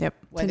that. Yep.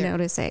 To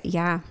notice it.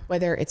 Yeah.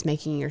 Whether it's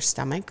making your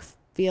stomach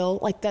feel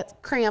like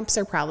that, cramps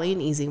are probably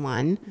an easy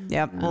one.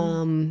 Yep.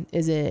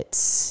 Is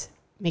it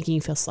making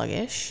you feel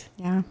sluggish?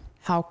 Yeah.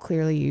 How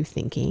clearly are you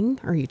thinking?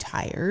 Are you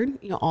tired?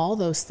 All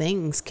those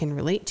things can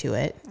relate to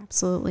it.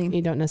 Absolutely.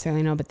 You don't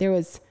necessarily know, but there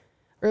was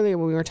earlier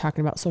when we were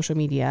talking about social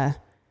media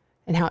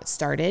and how it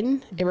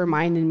started, it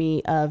reminded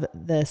me of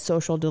the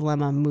Social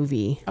Dilemma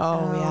movie.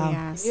 Oh, yeah.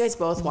 Yes. You guys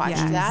both watched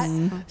Yes.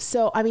 that?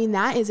 So, I mean,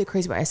 that is a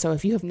crazy one. So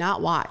if you have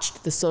not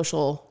watched the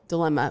Social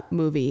Dilemma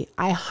movie,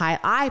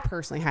 I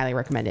personally highly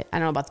recommend it. I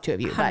don't know about the two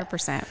of you, but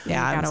 100%.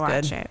 Yeah, you it gotta was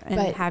watch good. it and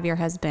But- have your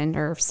husband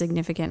or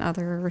significant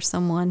other or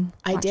someone.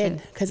 I watch did,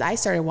 it. because I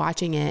started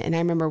watching it, and I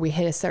remember we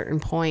hit a certain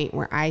point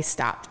where I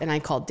stopped and I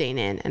called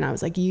Dana in, and I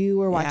was like, you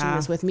were watching Yeah.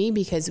 this with me,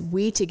 because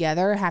we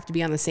together have to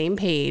be on the same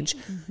page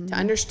to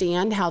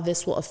understand how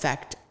this will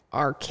affect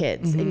our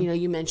kids. And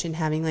you mentioned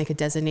having like a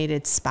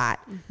designated spot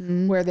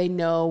where they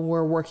know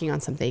we're working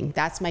on something.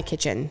 That's my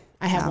kitchen.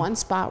 I have one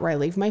spot where I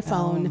leave my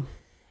phone,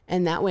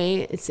 and that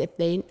way it's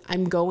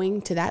I'm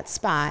going to that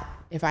spot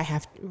if I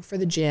have to, for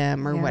the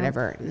gym or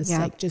whatever. And it's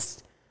like,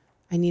 just,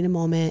 I need a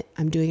moment.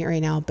 I'm doing it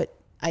right now, but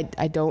I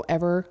don't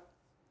ever,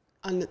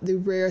 on the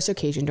rarest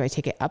occasion, do I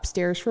take it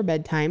upstairs for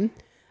bedtime.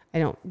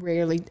 I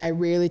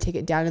rarely take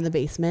it down in the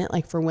basement,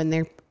 like for when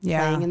they're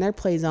playing in their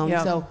play zone.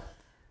 Yep. So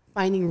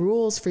finding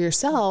rules for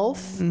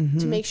yourself to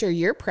make sure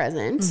you're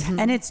present.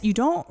 And you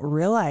don't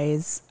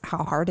realize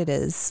how hard it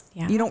is.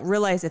 Yeah. You don't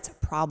realize it's a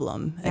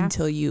problem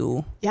until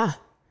you Yeah.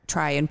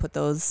 try and put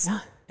those,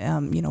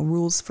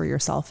 rules for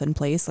yourself in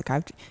place.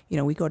 Like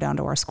we go down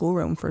to our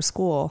schoolroom for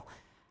school,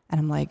 and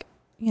I'm like,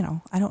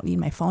 I don't need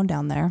my phone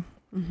down there.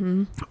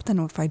 But then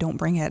if I don't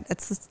bring it,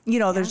 it's just,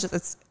 there's just,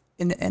 it's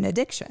an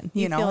addiction,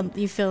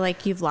 You feel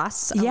like you've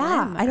lost a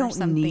yeah, limb I or don't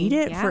something. need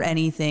it Yeah. for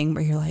anything,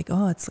 but you're like,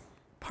 oh, it's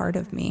part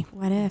of me.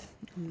 What if?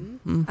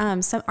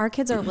 Our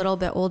kids are a little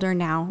bit older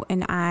now,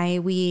 and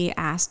we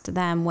asked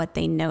them what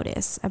they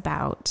notice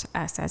about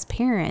us as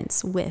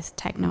parents with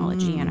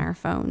technology and our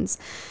phones.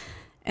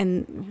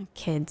 And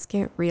kids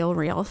get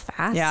real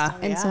fast. Yeah.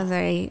 And so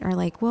they are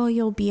like, well,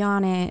 you'll be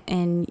on it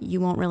and you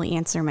won't really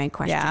answer my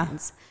Yeah.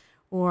 questions.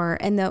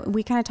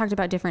 We kind of talked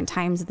about different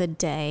times of the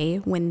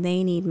day when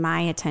they need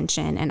my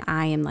attention, and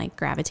I am like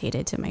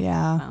gravitated to my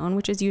phone,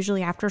 which is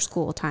usually after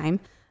school time,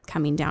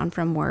 coming down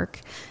from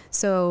work.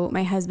 So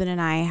my husband and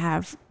I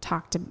have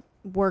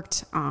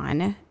worked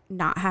on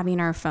not having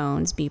our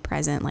phones be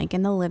present, like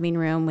in the living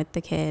room with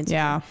the kids.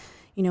 Yeah.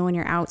 When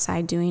you're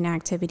outside doing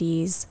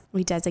activities,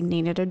 we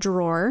designated a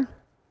drawer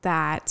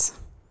that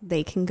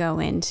they can go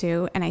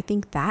into. And I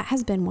think that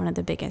has been one of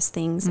the biggest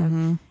things.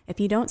 Of if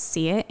you don't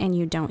see it and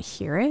you don't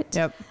hear it,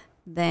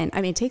 then,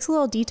 it takes a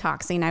little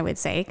detoxing, I would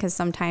say, because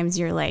sometimes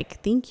you're like,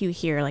 think you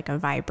hear like a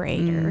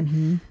vibrator.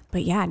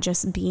 But yeah,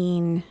 just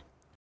being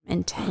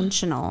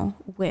intentional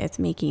with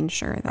making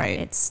sure that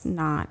it's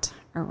not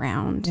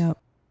around.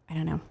 I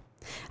don't know.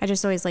 I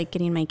just always like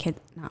getting my kids,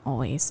 not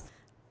always,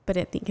 but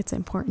I think it's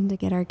important to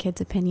get our kids'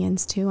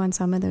 opinions too on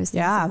some of those things,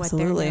 Yeah, of what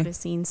absolutely. they're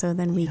noticing, so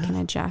then we can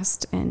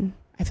adjust. And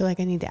I feel like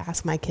I need to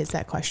ask my kids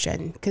that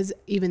question, because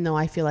even though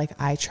I feel like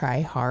I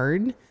try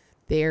hard,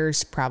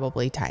 there's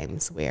probably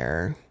times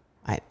where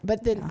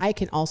but then I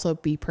can also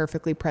be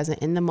perfectly present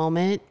in the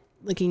moment,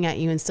 looking at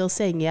you and still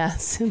saying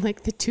yes. And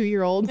like the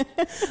 2-year-old,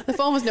 the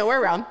phone was nowhere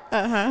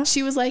around.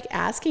 She was like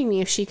asking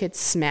me if she could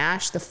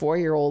smash the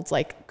 4-year-old's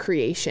like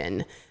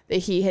creation that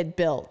he had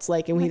built.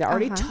 Like, and we'd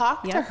already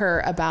talked to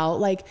her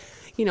about like,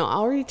 I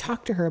already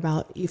talked to her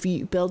about if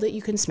you build it,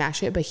 you can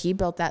smash it, but he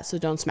built that, so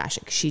don't smash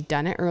it. 'Cause she'd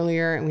done it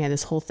earlier and we had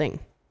this whole thing.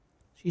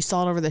 She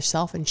saw it over the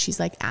shelf and she's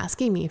like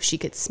asking me if she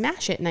could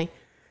smash it. And I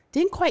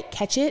didn't quite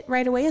catch it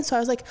right away. And so I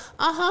was like,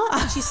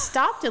 And she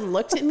stopped and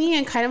looked at me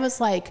and kind of was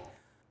like,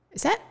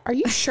 are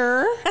you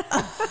sure?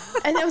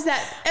 And it was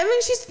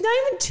she's not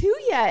even 2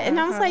 yet. And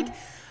I was like,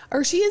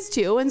 or she is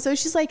 2. And so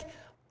she's like,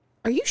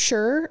 are you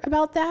sure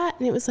about that?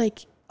 And it was like,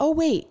 oh,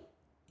 wait,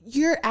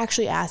 you're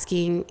actually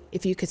asking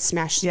if you could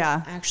smash.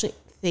 Yeah. Actually,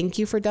 thank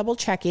you for double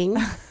checking.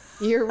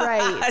 You're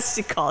right.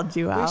 She called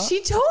you out.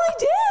 She totally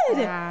did.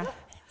 yeah.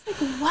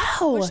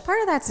 Wow. Which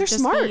part of that's They're just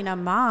smart. being a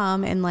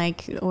mom and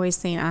like always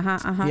saying, Yeah.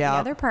 The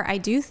other part, I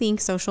do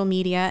think social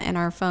media and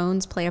our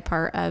phones play a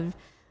part of,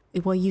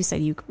 well, you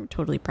said you were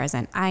totally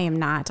present. I am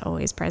not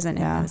always present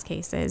in those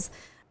cases.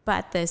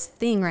 But this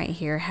thing right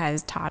here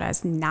has taught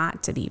us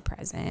not to be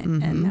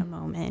present in the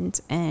moment.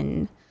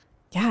 And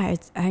yeah,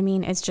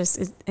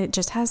 it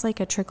just has like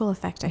a trickle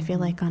effect. I feel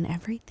like on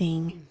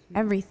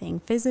everything,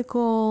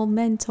 physical,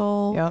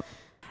 mental. Yep.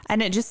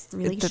 And it just,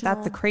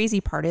 that the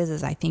crazy part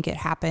is I think it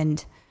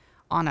happened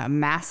on a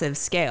massive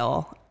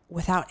scale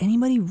without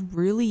anybody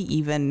really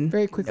even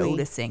very quickly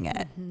noticing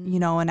it, you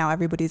know, and now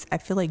I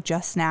feel like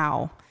just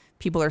now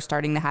people are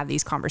starting to have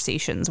these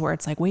conversations where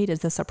it's like, wait, is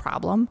this a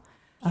problem?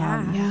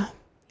 Yeah.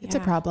 It's a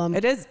problem.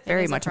 It is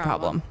very much a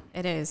problem.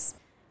 It is.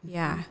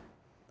 Yeah.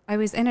 I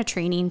was in a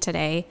training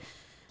today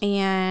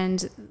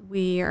and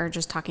we are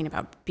just talking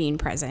about being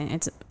present.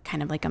 It's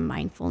kind of like a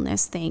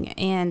mindfulness thing.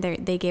 And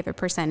they gave a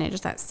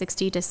percentage that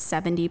 60 to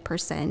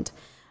 70%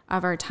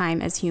 of our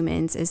time as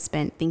humans is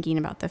spent thinking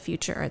about the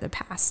future or the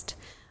past.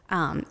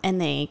 And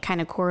they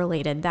kind of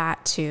correlated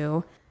that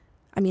to,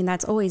 I mean,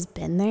 that's always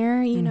been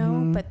there, you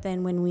know, but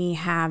then when we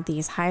have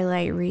these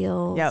highlight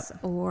reels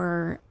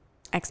or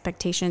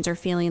expectations or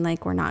feeling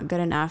like we're not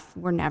good enough,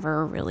 we're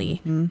never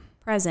really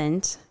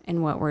present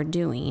in what we're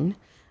doing.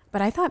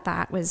 But I thought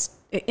that was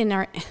in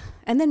our,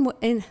 and then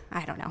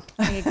I don't know,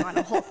 I go on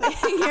a whole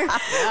thing here.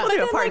 But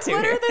then,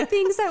 what are the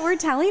things that we're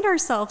telling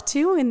ourselves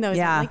too in those?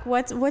 Yeah. Like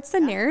what's the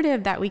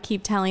narrative that we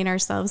keep telling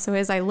ourselves? So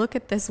as I look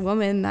at this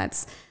woman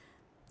that's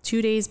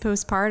 2 days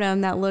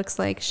postpartum that looks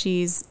like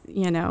she's,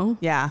 you know,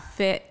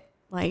 fit,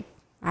 like,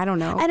 I don't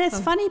know. And it's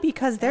funny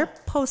because they're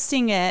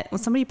posting it,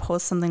 when somebody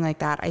posts something like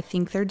that, I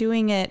think they're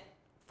doing it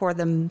for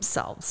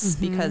themselves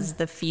because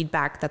the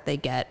feedback that they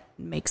get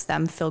makes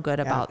them feel good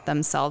about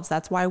themselves.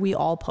 That's why we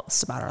all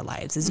post about our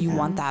lives, is you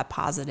want that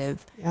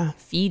positive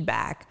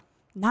feedback,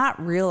 not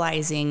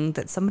realizing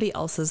that somebody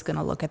else is going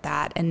to look at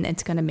that and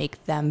it's going to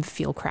make them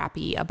feel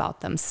crappy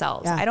about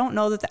themselves. I don't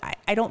know that,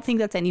 I don't think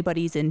that's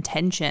anybody's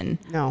intention.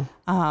 No.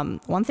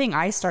 One thing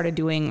I started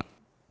doing a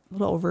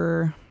little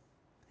over,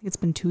 I think it's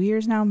been 2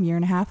 years now, year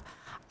and a half.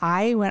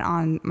 I went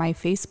on my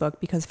Facebook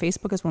because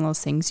Facebook is one of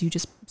those things you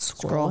just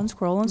scroll and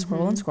scroll and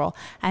scroll and scroll.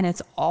 And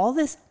it's all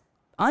this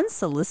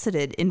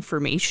unsolicited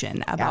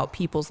information about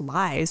people's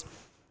lives.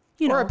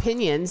 You know, or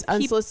opinions,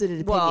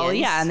 unsolicited opinions. Well,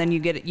 yeah, and then you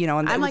get, you know,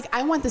 and I'm like,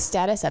 I want the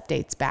status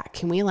updates back.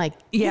 Can we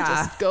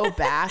just go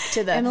back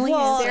to the Emily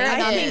there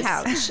I it think is.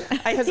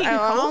 couch? I think I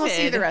almost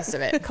see the rest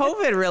of it.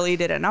 COVID really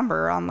did a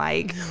number on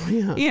like,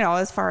 you know,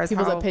 as far as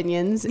People's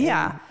opinions.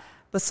 Yeah.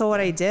 But so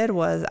what I did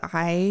was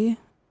I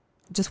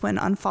just went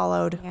and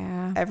unfollowed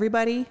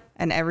everybody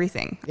and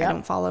everything. I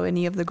don't follow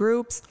any of the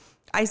groups.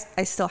 I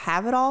still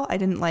have it all. I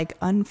didn't like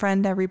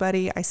unfriend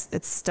everybody.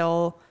 It's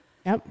still,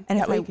 Yep. and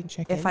that way you can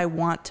check if I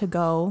want to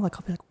go, like,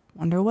 I'll be like,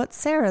 wonder what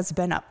Sarah's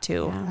been up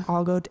to. Yeah.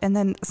 I'll go. And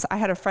then so I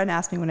had a friend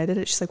ask me when I did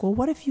it, she's like, well,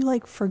 what if you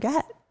like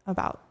forget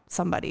about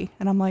somebody?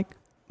 And I'm like,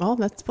 well,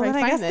 that's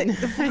probably I fine then.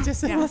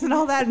 It wasn't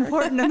all that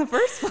important in the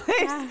first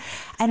place.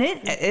 And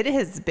it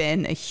has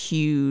been a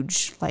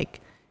huge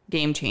like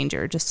game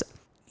changer. Just,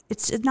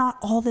 it's not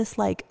all this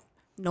like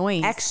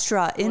noise,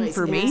 extra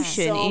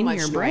information So in much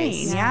your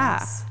brain. noise.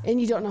 Yeah.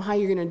 And you don't know how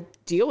you're going to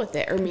deal with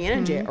it or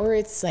manage it. Or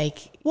it's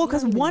like, Well,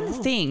 because one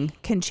thing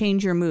can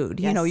change your mood.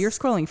 You know, you're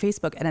scrolling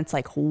Facebook and it's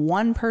like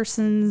one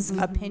person's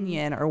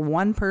opinion or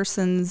one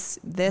person's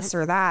this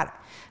or that.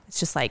 It's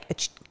just like,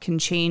 it can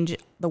change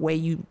the way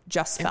you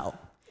just felt.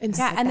 and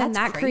yeah, and then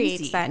that crazy.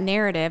 creates that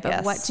narrative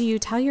of what do you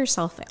tell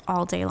yourself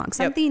all day long?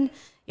 Something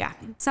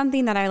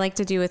that I like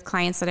to do with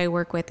clients that I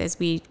work with is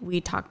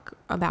we talk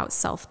about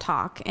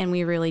self-talk and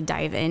we really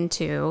dive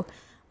into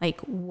like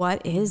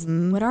what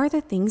are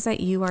the things that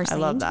you are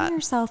saying to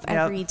yourself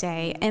every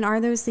day, and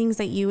are those things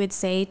that you would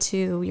say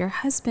to your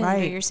husband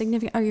or your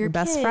significant or your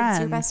best kids, friend.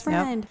 your best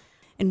friend.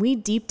 And we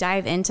deep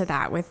dive into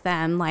that with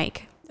them,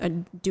 like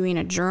doing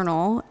a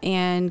journal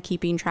and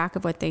keeping track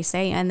of what they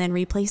say and then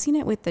replacing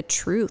it with the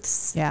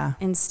truths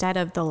instead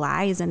of the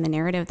lies and the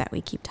narrative that we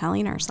keep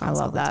telling ourselves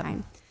all the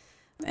time.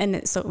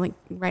 And so like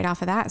right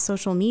off of that,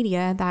 social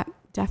media, that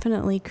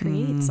definitely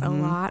creates a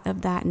lot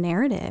of that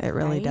narrative. It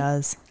really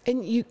does.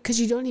 And because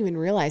you don't even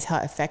realize how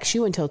it affects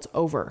you until it's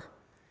over.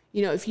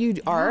 You know, if you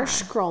are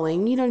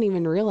scrolling, you don't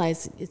even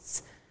realize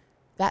it's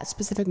that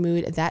specific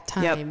mood at that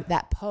time,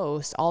 that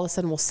post all of a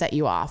sudden will set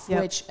you off,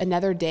 which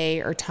another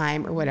day or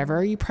time or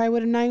whatever, you probably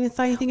would have not even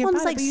thought anything about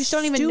it, but you just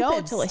don't even know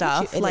until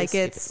stuff. it hits you. Like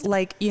it's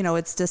like, you know,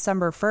 it's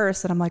December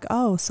 1st and I'm like,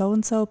 oh,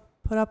 so-and-so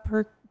put up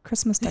her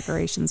Christmas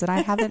decorations and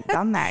I haven't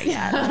done that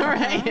yet.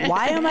 Right.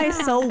 Why am I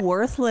so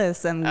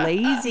worthless and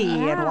lazy?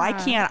 And why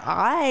can't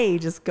I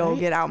just go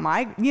get out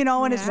my, you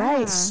know, and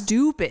it's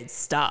stupid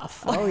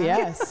stuff. Oh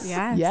yes.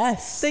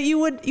 Yes. That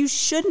you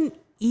shouldn't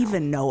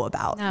even know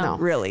about. No.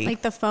 Really.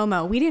 Like the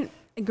FOMO.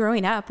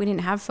 Growing up, we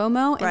didn't have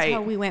FOMO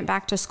until we went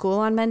back to school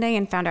on Monday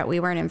and found out we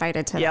weren't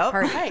invited to the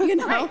party. Right. You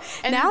know,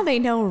 And now they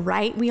know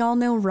we all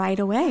know right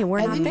away. We're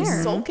not there.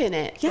 You sulk in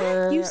it.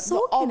 You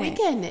sulk all in it.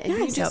 weekend, and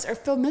you just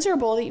feel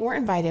miserable that you weren't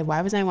invited.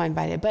 Why was I not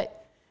invited?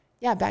 But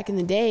yeah, back in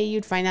the day,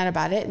 you'd find out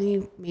about it, and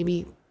you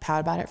maybe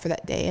pout about it for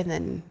that day, and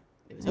then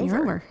it was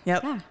over.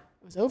 Yep. Yeah.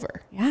 It was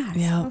over. Yeah.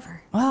 It's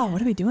over. Wow.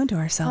 What are we doing to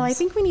ourselves? Well, I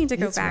think we need to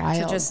go It's back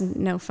wild. to just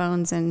no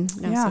phones and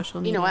no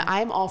social media. You know what?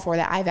 I'm all for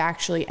that. I've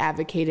actually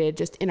advocated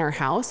just in our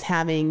house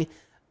having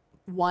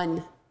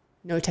one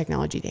no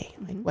technology day,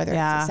 like whether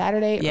Yeah. it's a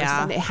Saturday or Yeah.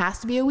 Sunday, it has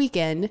to be a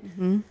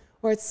weekend.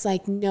 Where it's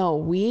like, no,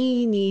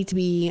 we need to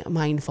be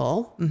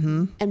mindful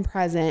and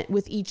present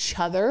with each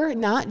other,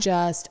 not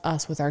just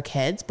us with our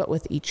kids, but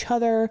with each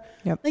other.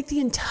 Yep. Like the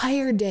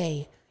entire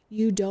day.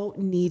 You don't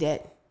need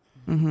it.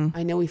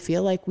 I know we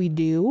feel like we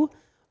do,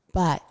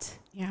 but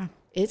Yeah.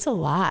 it's a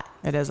lot.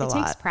 It is a It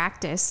lot. takes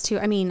practice too.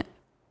 I mean,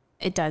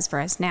 it does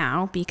for us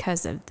now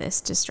because of this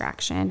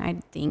distraction.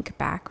 I think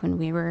back when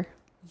we were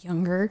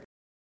younger,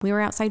 we were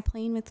outside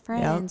playing with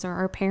friends, or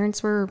our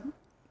parents were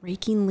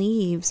raking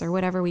leaves or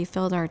whatever. We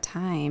filled our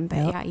time.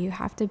 But yeah, you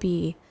have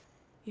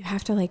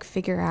to like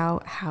figure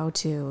out how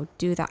to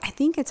do that. I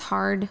think it's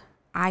hard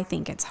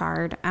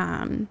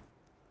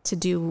to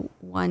do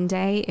one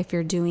day if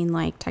you're doing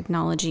like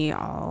technology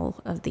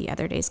all of the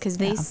other days, because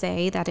they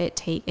say that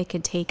it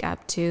could take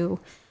up to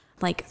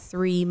like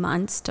 3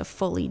 months to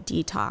fully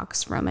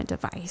detox from a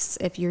device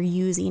if you're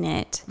using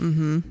it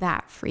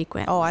that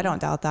frequently. Oh, I don't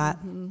doubt that.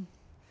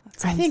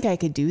 I think I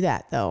could do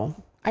that though.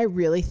 I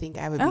really think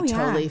I would be yeah.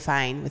 totally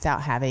fine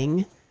without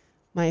having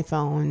my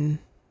phone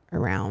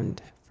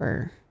around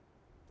for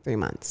 3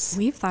 months.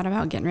 We've thought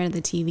about getting rid of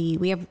the TV.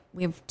 We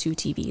have 2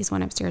 TVs,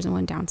 one upstairs and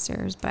one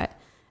downstairs,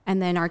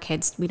 and then our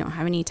kids, we don't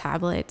have any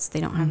tablets. They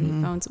don't have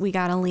any phones. We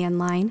got a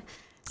landline.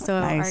 So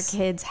Nice. our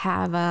kids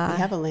have We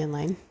have a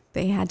landline.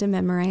 they had to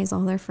memorize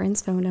all their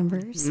friends' phone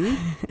numbers.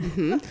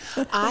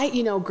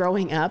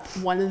 Growing up,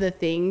 one of the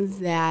things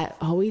that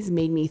always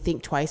made me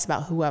think twice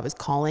about who I was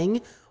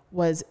calling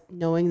was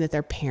knowing that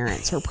their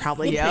parents were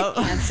probably going to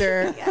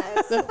answer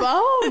the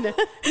phone.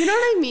 You know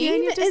what I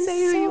mean? you have to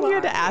say who you are. You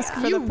had to ask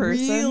for the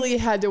person. You really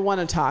had to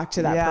want to talk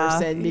to that Yeah.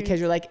 person because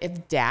you're like,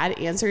 if dad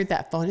answered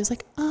that phone, it's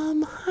like,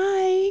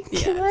 hi,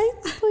 can I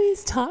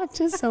please talk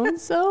to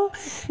so-and-so?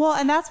 Well,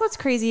 and that's what's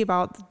crazy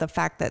about the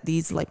fact that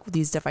these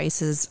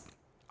devices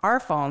are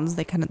phones.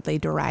 They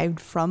derived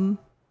from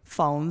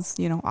phones,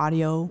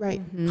 audio,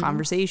 Right.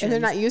 conversations. And they're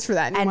not used for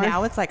that anymore. And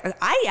now it's like,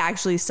 I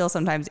actually still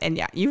sometimes, and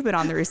yeah, you've been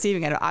on the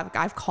receiving end.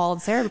 I've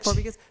called Sarah before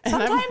because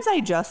sometimes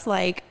I just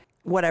like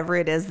whatever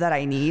it is that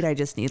I need. I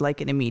just need like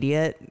an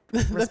immediate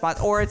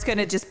response, or it's going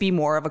to just be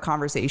more of a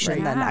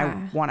conversation than I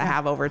want to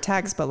have over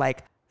text. But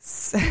like,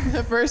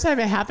 The first time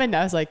it happened,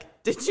 I was like,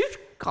 did you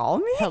call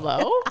me?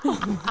 hello?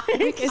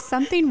 Like, is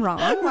something wrong?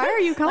 Why are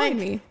you calling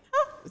me?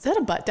 Was that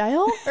a butt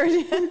dial? Or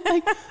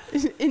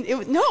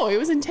no, it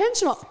was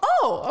intentional.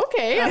 Oh,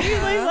 okay. I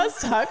mean, like,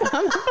 let's talk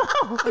on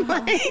the phone.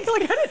 Like, I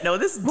didn't know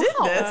this did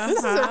this. This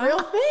is a real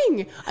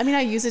thing. I mean,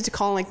 I use it to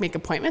call and like make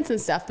appointments and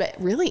stuff, but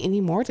really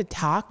anymore to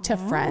talk to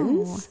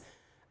friends,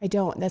 I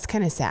don't. That's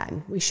kind of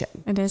sad. We should.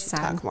 It is should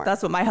sad. talk more.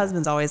 That's what my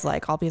husband's always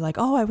like. I'll be like,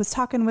 oh, I was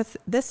talking with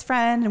this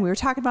friend and we were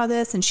talking about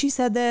this and she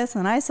said this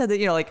and I said that,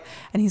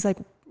 and he's like,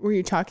 Were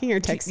you talking or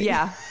texting?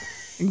 yeah,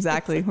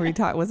 exactly. Were you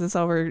talking? Was this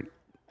over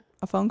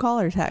a phone call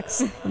or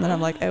text? And then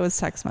I'm like, it was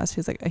text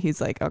message. He's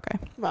like, okay.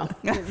 Well,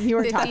 you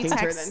were Did talking he to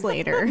her text then.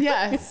 later?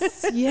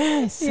 Yes.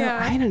 Yes. So Yeah.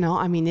 I don't know.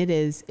 I mean, it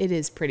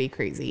is pretty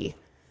crazy.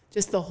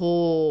 Just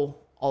all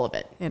of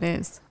it. It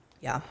is.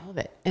 Yeah. All of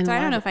it. And So a I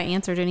lot don't know of if I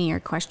answered any of your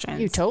questions.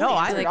 You totally No,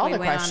 I answered feel like all we the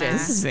went on questions.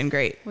 This has been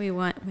great. We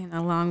went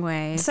a long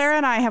way. Sarah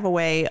and I have a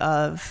way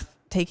of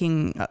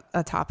taking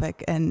a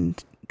topic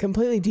and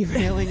completely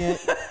derailing it.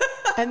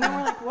 And then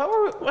we're like, what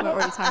were we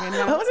talking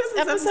about? What was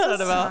this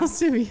episode about? supposed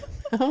to be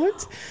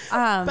about?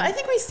 But I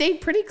think we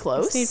stayed pretty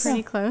close Stayed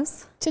pretty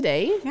close.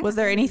 today. was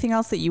there anything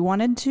else that you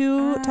wanted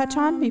to touch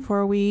on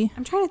before we?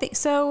 I'm trying to think.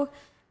 So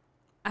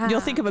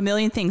You'll think of a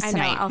million things I know,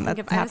 tonight. I'll think That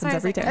of- happens that's why I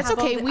was every like, day. I That's have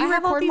all okay. the- We I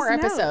have all record these more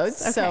notes.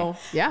 episodes. Okay. So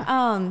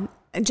yeah.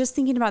 Just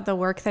thinking about the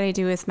work that I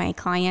do with my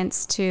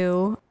clients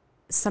too,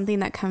 something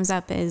that comes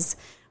up is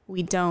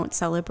we don't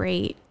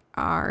celebrate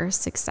our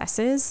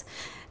successes.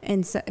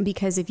 And so,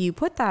 because if you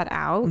put that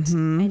out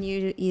and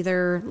you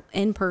either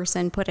in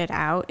person put it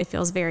out, it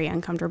feels very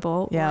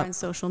uncomfortable, Yep. or on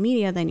social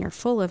media, then you're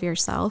full of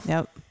yourself.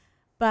 Yep.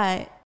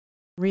 But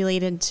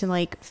related to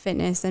like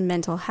fitness and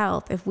mental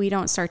health, if we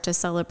don't start to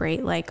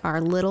celebrate like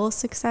our little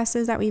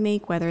successes that we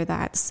make, whether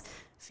that's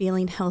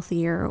feeling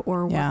healthier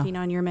or Yeah. working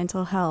on your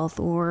mental health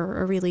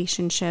or a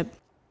relationship,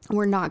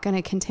 we're not going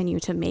to continue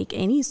to make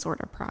any sort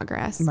of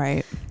progress.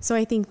 Right. So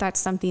I think that's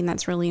something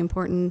that's really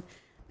important,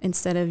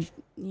 instead of,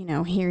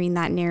 hearing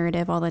that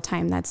narrative all the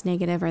time that's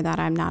negative or that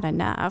I'm not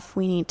enough.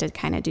 We need to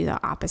kind of do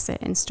the opposite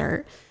and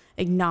start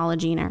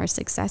acknowledging our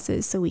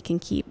successes so we can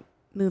keep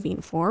moving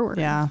forward.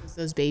 Yeah.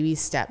 Those baby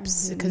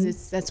steps,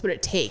 because that's what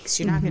it takes.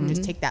 You're not going to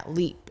just take that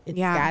leap. It's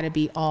Yeah. got to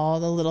be all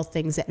the little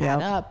things that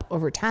add up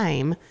over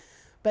time.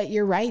 But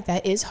you're right,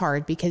 that is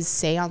hard, because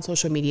say on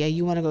social media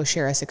you want to go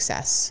share a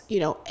success,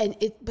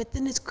 but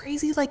then it's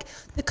crazy, like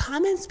the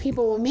comments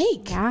people will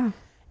make. Yeah.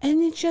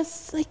 And it's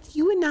just like,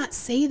 you would not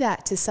say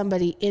that to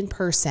somebody in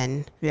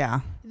person.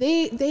 Yeah.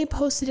 They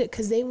posted it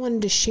because they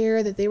wanted to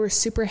share that they were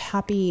super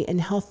happy and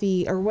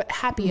healthy, or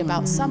happy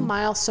about some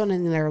milestone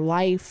in their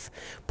life,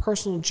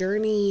 personal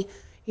journey,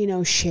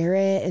 share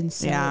it. And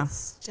so Yeah.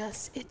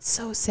 it's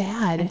so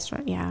sad That's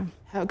right. Yeah.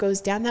 how it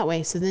goes down that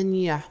way. So then,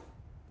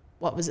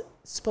 what was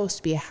supposed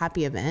to be a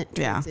happy event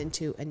turns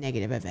into a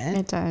negative event.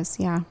 It does.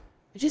 Yeah.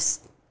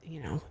 just,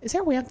 is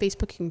there a way on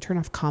Facebook you can turn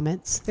off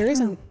comments? There is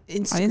on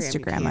Instagram. On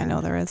Instagram, I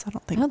know there is. I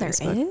don't think there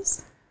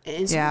Facebook.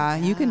 is. Yeah,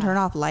 you can turn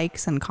off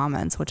likes and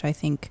comments, which I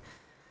think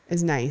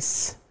is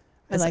nice.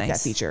 I like that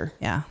feature.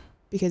 Yeah.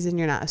 Because then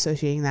you're not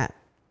associating that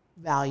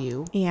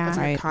value of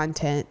your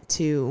content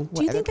to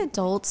Do you think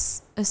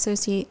adults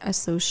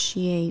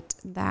associate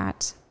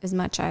that as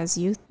much as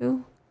youth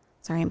do?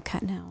 Sorry, I'm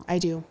cutting out. I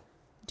do.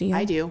 Do you?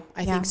 I do.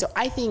 I think so.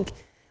 I think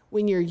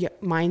when your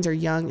minds are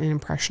young and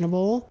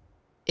impressionable,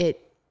 it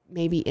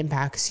maybe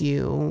impacts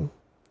you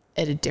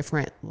at a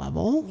different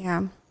level.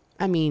 Yeah.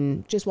 I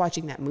mean, just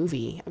watching that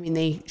movie,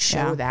 they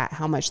show that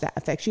how much that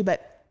affects you,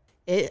 but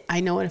I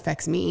know it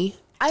affects me.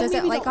 Does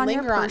it on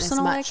your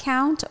personal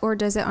account or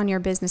does it on your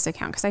business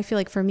account? Because I feel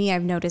like for me,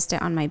 I've noticed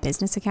it on my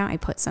business account. I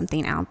put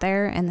something out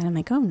there and then I'm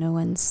like, oh, no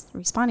one's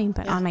responding.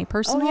 But on my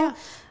personal,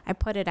 I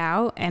put it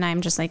out and I'm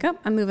just like, oh,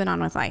 I'm moving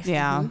on with life.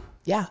 Yeah. Mm-hmm.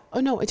 Yeah. Oh,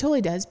 no, it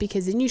totally does.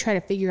 Because then you try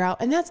to figure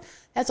out, and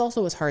that's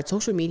also what's hard.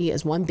 Social media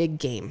is one big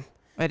game.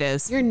 It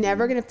is. You're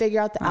never going to figure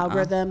out the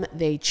algorithm.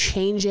 They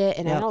change it.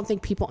 And I don't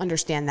think people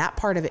understand that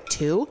part of it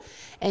too.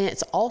 And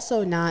it's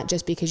also not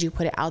just because you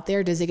put it out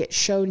there, does it get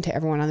shown to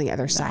everyone on the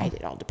other side?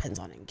 It all depends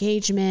on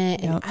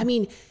engagement.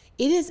 And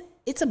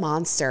it's a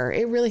monster.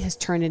 It really has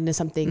turned into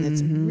something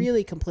that's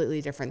really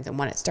completely different than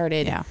when it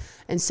started. Yeah.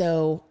 And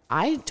so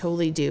I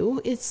totally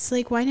do. It's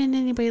like, why didn't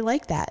anybody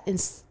like that?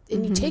 And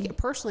you take it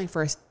personally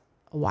for a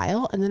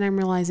while. And then I'm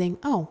realizing,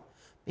 oh,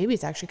 maybe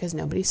it's actually because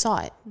nobody saw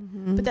it.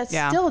 But that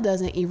still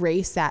doesn't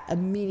erase that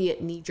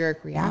immediate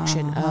knee-jerk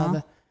reaction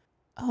of,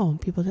 oh,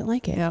 people didn't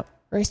like it. Yep.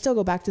 Or I still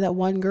go back to that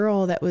one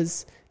girl that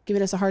was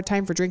giving us a hard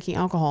time for drinking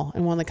alcohol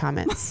in one of the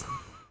comments.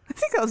 I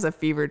think that was a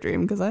fever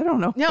dream because I don't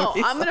know. No,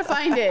 I'm going to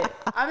find it.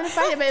 But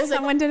it was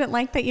someone didn't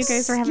like that you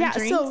guys were having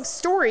drinks? So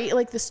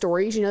the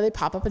stories, they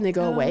pop up and they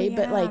go away.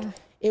 Yeah.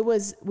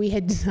 But we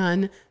had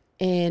done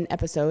an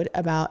episode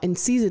in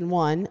season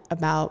 1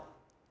 about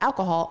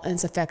alcohol and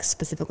its effects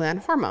specifically on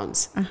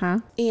hormones.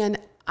 And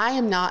I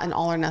am not an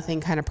all or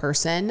nothing kind of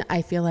person.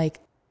 I feel like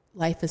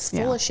life is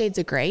full of shades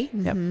of gray.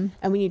 Yep. And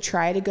when you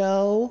try to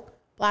go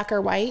black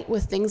or white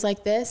with things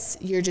like this,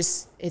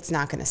 it's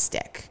not going to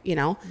stick,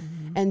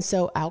 And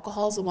so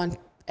alcohol is the one,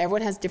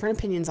 everyone has different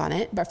opinions on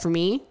it. But for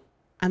me,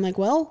 I'm like,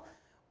 well,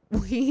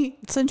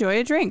 let's enjoy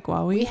a drink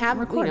while we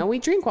record. We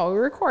drink while we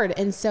record.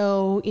 And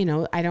so,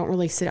 I don't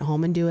really sit at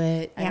home and do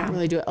it. I don't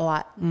really do it a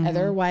lot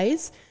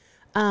otherwise.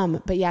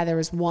 But yeah, there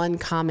was one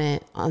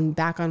comment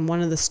back on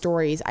one of the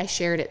stories. I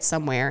shared it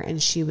somewhere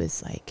and she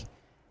was like,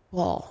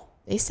 well,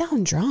 they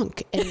sound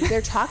drunk and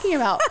they're talking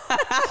about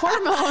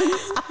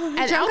hormones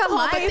and drunk alcohol.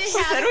 On life. She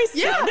said we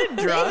sounded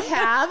drunk. They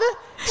have.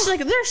 She's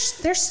like,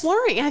 they're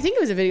slurring. And I think it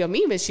was a video of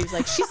me, but she's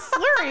like, she's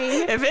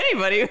slurring. If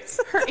anybody was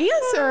her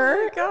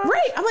answer. Oh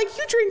right. I'm like,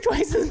 you drink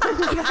twice as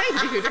much as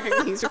I do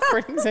during these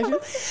recording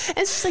sessions.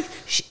 And she's like,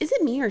 is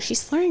it me or she's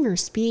slurring her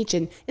speech?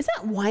 And is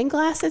that wine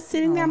glass that's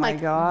sitting there? I'm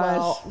like,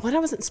 well, what? I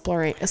wasn't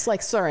slurring. It's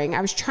like slurring.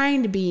 I was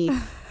trying to be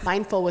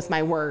mindful with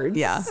my words.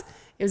 Yeah.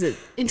 It was an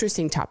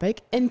interesting topic.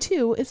 And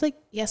 2, it's like,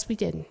 yes, we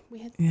did. We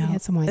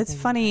had some wine. It's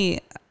funny.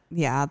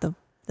 Yeah. The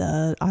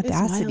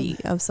audacity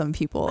of some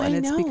people. And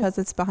it's because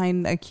it's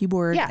behind a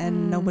keyboard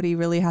and nobody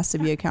really has to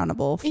be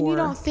accountable for. And you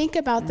don't think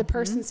about the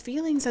person's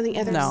feelings on the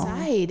other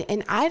side.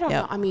 And I don't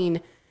know. I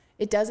mean,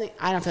 I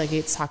don't feel like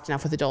it's talked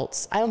enough with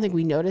adults. I don't think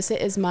we notice it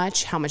as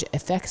much, how much it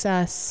affects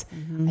us.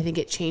 I think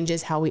it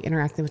changes how we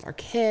interact with our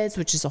kids,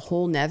 which is a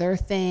whole nother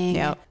thing.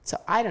 Yep. So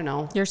I don't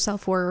know. Your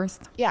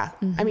self-worth. Yeah.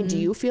 I mean, do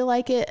you feel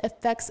like it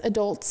affects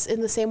adults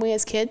in the same way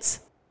as kids?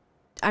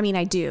 I mean,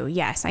 I do.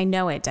 Yes, I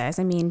know it does.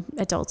 I mean,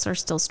 adults are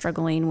still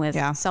struggling with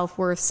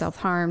self-worth,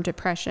 self-harm,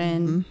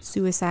 depression,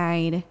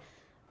 suicide.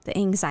 The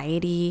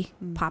anxiety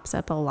pops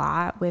up a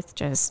lot with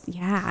just,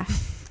 yeah,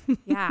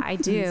 I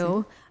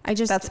do.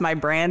 That's my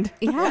brand.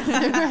 Yeah.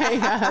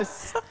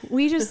 Yes.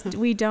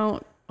 We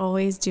don't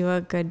always do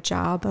a good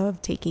job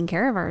of taking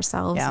care of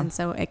ourselves. Yeah. And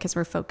so, because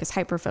we're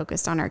hyper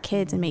focused on our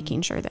kids and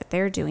making sure that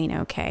they're doing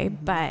okay.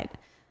 But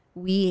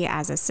we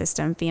as a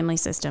system, family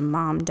system,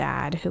 mom,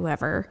 dad,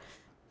 whoever,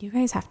 we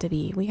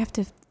have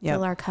to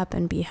fill our cup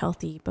and be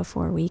healthy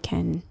before we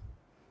can.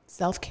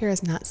 Self-care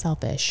is not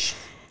selfish.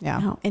 Yeah.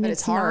 No, and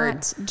it's hard.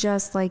 Not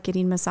just like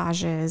getting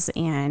massages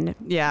and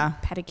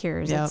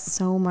pedicures. Yep. It's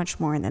so much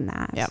more than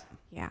that. Yep.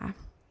 Yeah.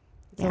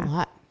 It's a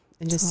lot.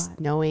 And just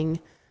knowing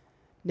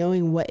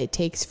what it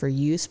takes for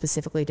you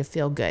specifically to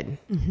feel good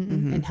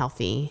and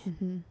healthy,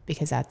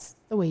 because that's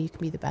the way you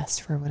can be the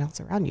best for everyone else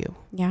around you.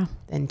 Yeah.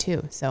 Then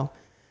too. So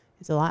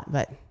it's a lot,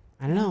 but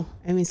I don't know.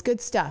 I mean, it's good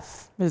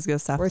stuff. It is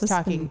good stuff. Worth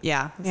talking.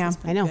 I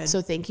know. Good.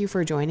 So thank you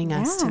for joining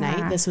us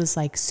tonight. This was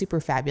like super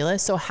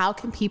fabulous. So how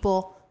can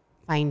people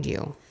find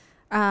you?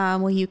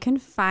 Well, you can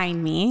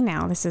find me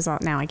now.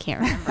 I can't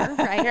remember.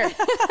 Right here.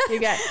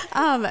 You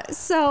got.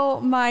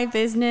 So my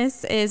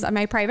business is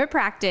my private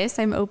practice.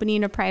 I'm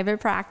opening a private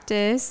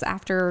practice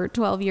after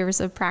 12 years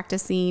of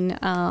practicing in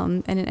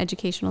an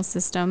educational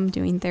system,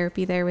 doing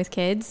therapy there with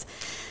kids.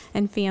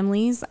 and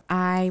families.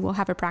 I will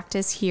have a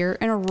practice here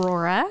in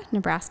Aurora,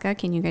 Nebraska.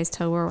 Can you guys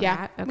tell where we're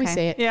at? We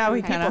say it. Yeah,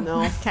 we kind of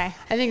know. Okay.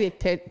 I think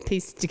they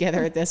pieced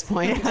together at this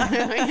point.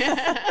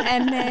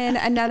 And then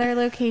another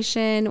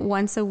location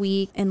once a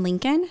week in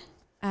Lincoln,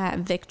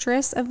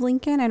 Victress of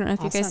Lincoln. I don't know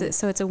if you guys,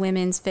 so it's a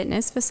women's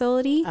fitness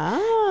facility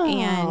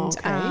and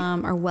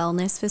our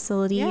wellness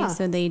facility. Yeah.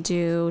 So they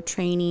do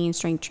training,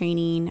 strength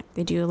training.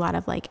 They do a lot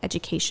of like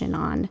education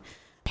on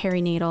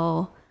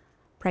perinatal,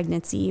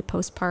 pregnancy,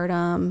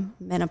 postpartum,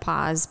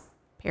 menopause,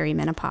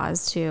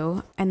 perimenopause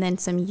too, and then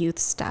some youth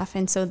stuff.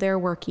 And so they're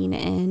working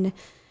in,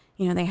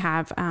 they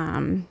have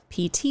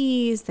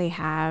PTs, they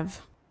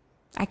have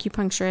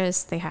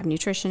acupuncturists, they have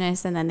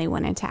nutritionists, and then they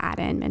wanted to add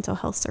in mental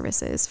health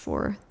services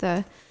for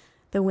the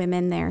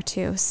women there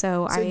too.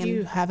 So do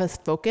you have a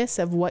focus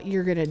of what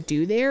you're going to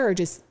do there, or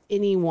just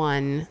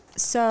anyone?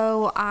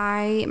 So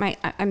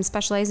I'm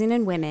specializing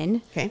in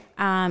women. Okay.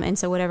 And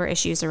so whatever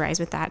issues arise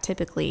with that,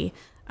 typically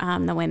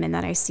the women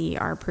that I see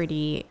are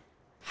pretty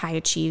high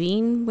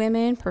achieving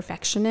women,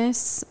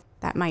 perfectionists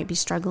that might be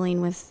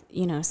struggling with,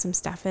 some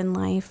stuff in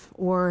life,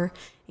 or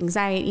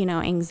anxiety,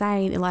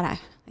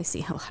 I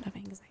see a lot of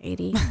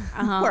anxiety.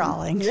 We're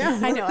all anxious. Yeah,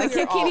 I know. I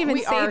can't even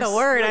say the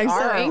word. I'm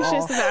so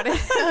anxious about it.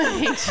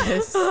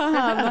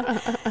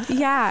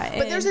 Yeah.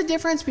 But there's a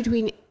difference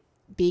between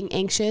being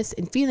anxious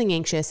and feeling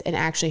anxious and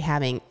actually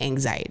having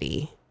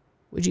anxiety.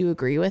 Would you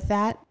agree with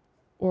that?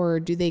 Or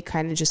do they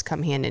kind of just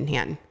come hand in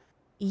hand?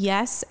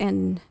 Yes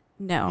and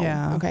no.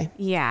 Yeah. Okay.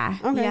 Yeah.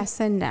 Okay. Yes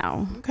and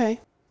no. Okay.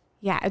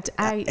 Yeah.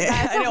 I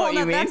know what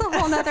you mean. That's a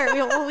whole nother,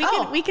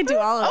 we could do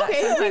all of that.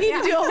 Okay. sometime. We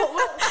need to do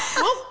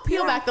we'll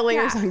peel back the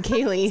layers on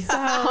Kaylee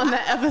on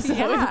that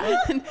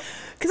episode.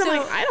 Because I'm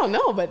like, I don't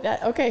know, but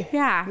okay.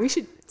 Yeah. We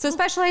should. So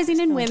specializing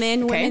in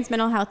women's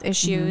mental health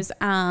issues,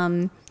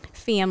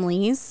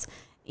 families,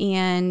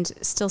 and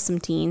still some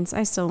teens.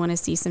 I still want to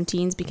see some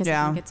teens because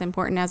I think it's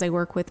important as I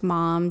work with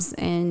moms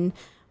and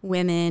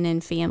women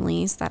and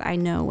families that I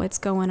know what's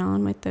going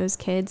on with those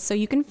kids. So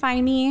you can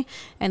find me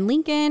in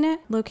Lincoln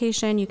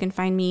location. You can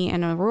find me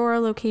in Aurora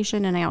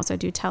location. And I also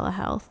do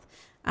telehealth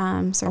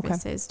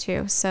services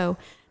too. So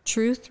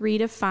Truth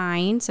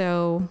Redefined.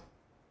 So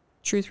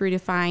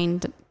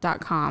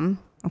truthredefined.com.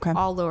 Okay.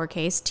 All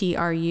lowercase,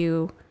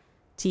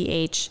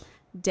 TRUTH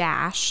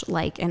dash,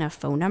 like in a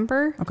phone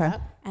number. Okay.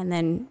 And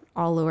then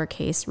all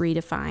lowercase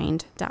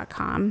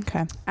redefined.com.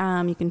 Okay.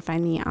 You can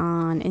find me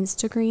on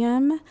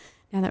Instagram.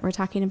 Now that we're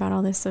talking about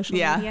all this social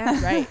media,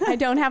 Right. I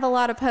don't have a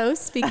lot of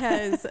posts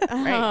because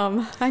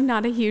I'm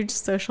not a huge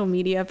social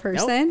media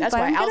person. That's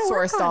but why I I'm gonna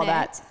work outsourced on all it.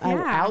 that. I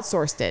Yeah.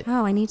 outsourced it.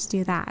 Oh, I need to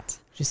do that.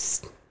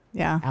 Just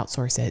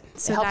outsource it.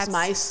 So It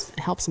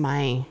helps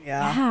my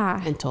Yeah.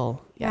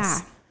 mental. Yes.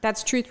 Yeah.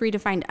 That's Truth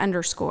Redefined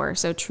 _.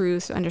 So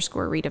Truth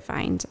 _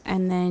 Redefined.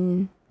 And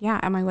then,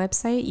 at my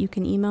website, you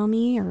can email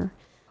me or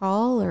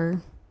call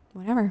or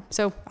whatever.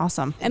 So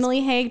awesome.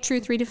 Emily Haig,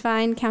 Truth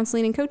Redefined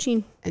Counseling and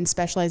Coaching. And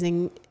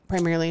specializing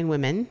primarily in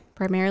women.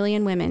 Primarily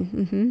in women.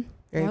 Mm-hmm.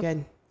 Very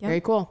good.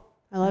 Very cool.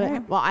 I love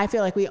it. Well, I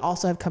feel like we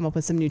also have come up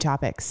with some new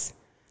topics.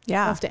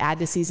 Yeah. We'll have to add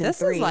to season This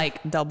 3. is like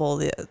double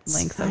the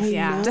length of.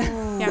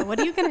 Yeah. What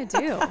are you going to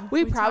do?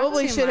 We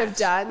probably should have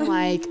done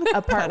like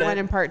a part 1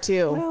 and part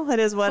 2. Well, it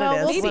is what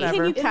it is. Maybe Whatever.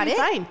 can you cut It'd it?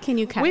 be fine. Can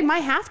you cut We it? might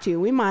have to.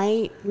 We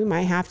might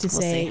have to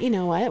say, see. you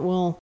know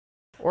what?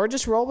 Or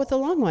just roll with the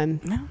long one.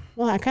 No.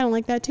 Well, I kind of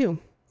like that too.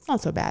 It's not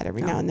so bad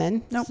every now and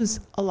then. Nope. This is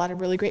a lot of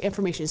really great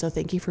information. So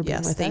thank you for being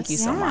with us. thank you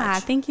so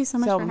much. Thank you so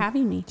much for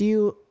having me. Do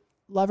you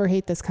love or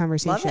hate this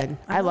conversation? Love it.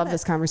 I love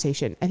this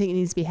conversation. I think it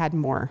needs to be had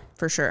more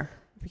For sure.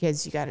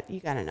 because you got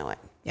to know it.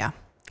 Yeah.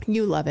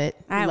 You love it.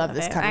 I You love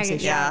this it.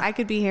 conversation. I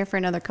could be here for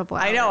another couple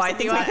hours. I know. I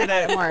think we could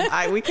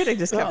have. We could have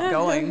just kept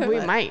going. We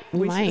but might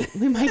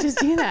just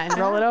do that and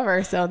roll it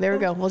over. So there we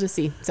go. We'll just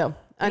see. So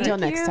until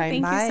Thank next you.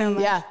 time. Thank you so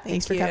much. Yeah.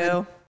 Thanks for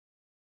coming.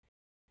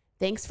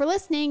 Thanks for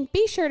listening.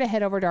 Be sure to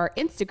head over to our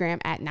Instagram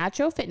at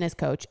Nacho Fitness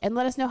Coach and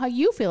let us know how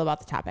you feel about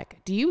the topic.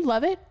 Do you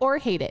love it or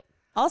hate it?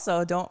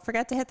 Also, don't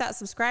forget to hit that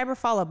subscribe or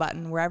follow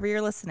button wherever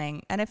you're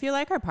listening. And if you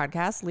like our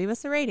podcast, leave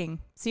us a rating.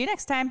 See you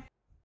next time.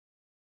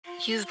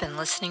 You've been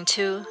listening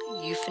to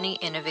Euphony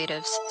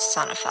Innovatives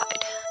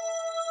Sonified.